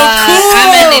 That's so cool.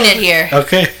 I'm ending it here.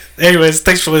 Okay. Anyways,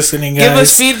 thanks for listening, guys. Give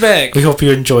us feedback. We hope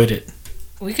you enjoyed it.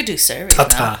 We could do surveys. Ta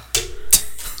ta.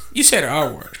 You said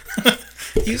our word.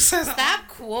 You said Stop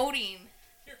quoting.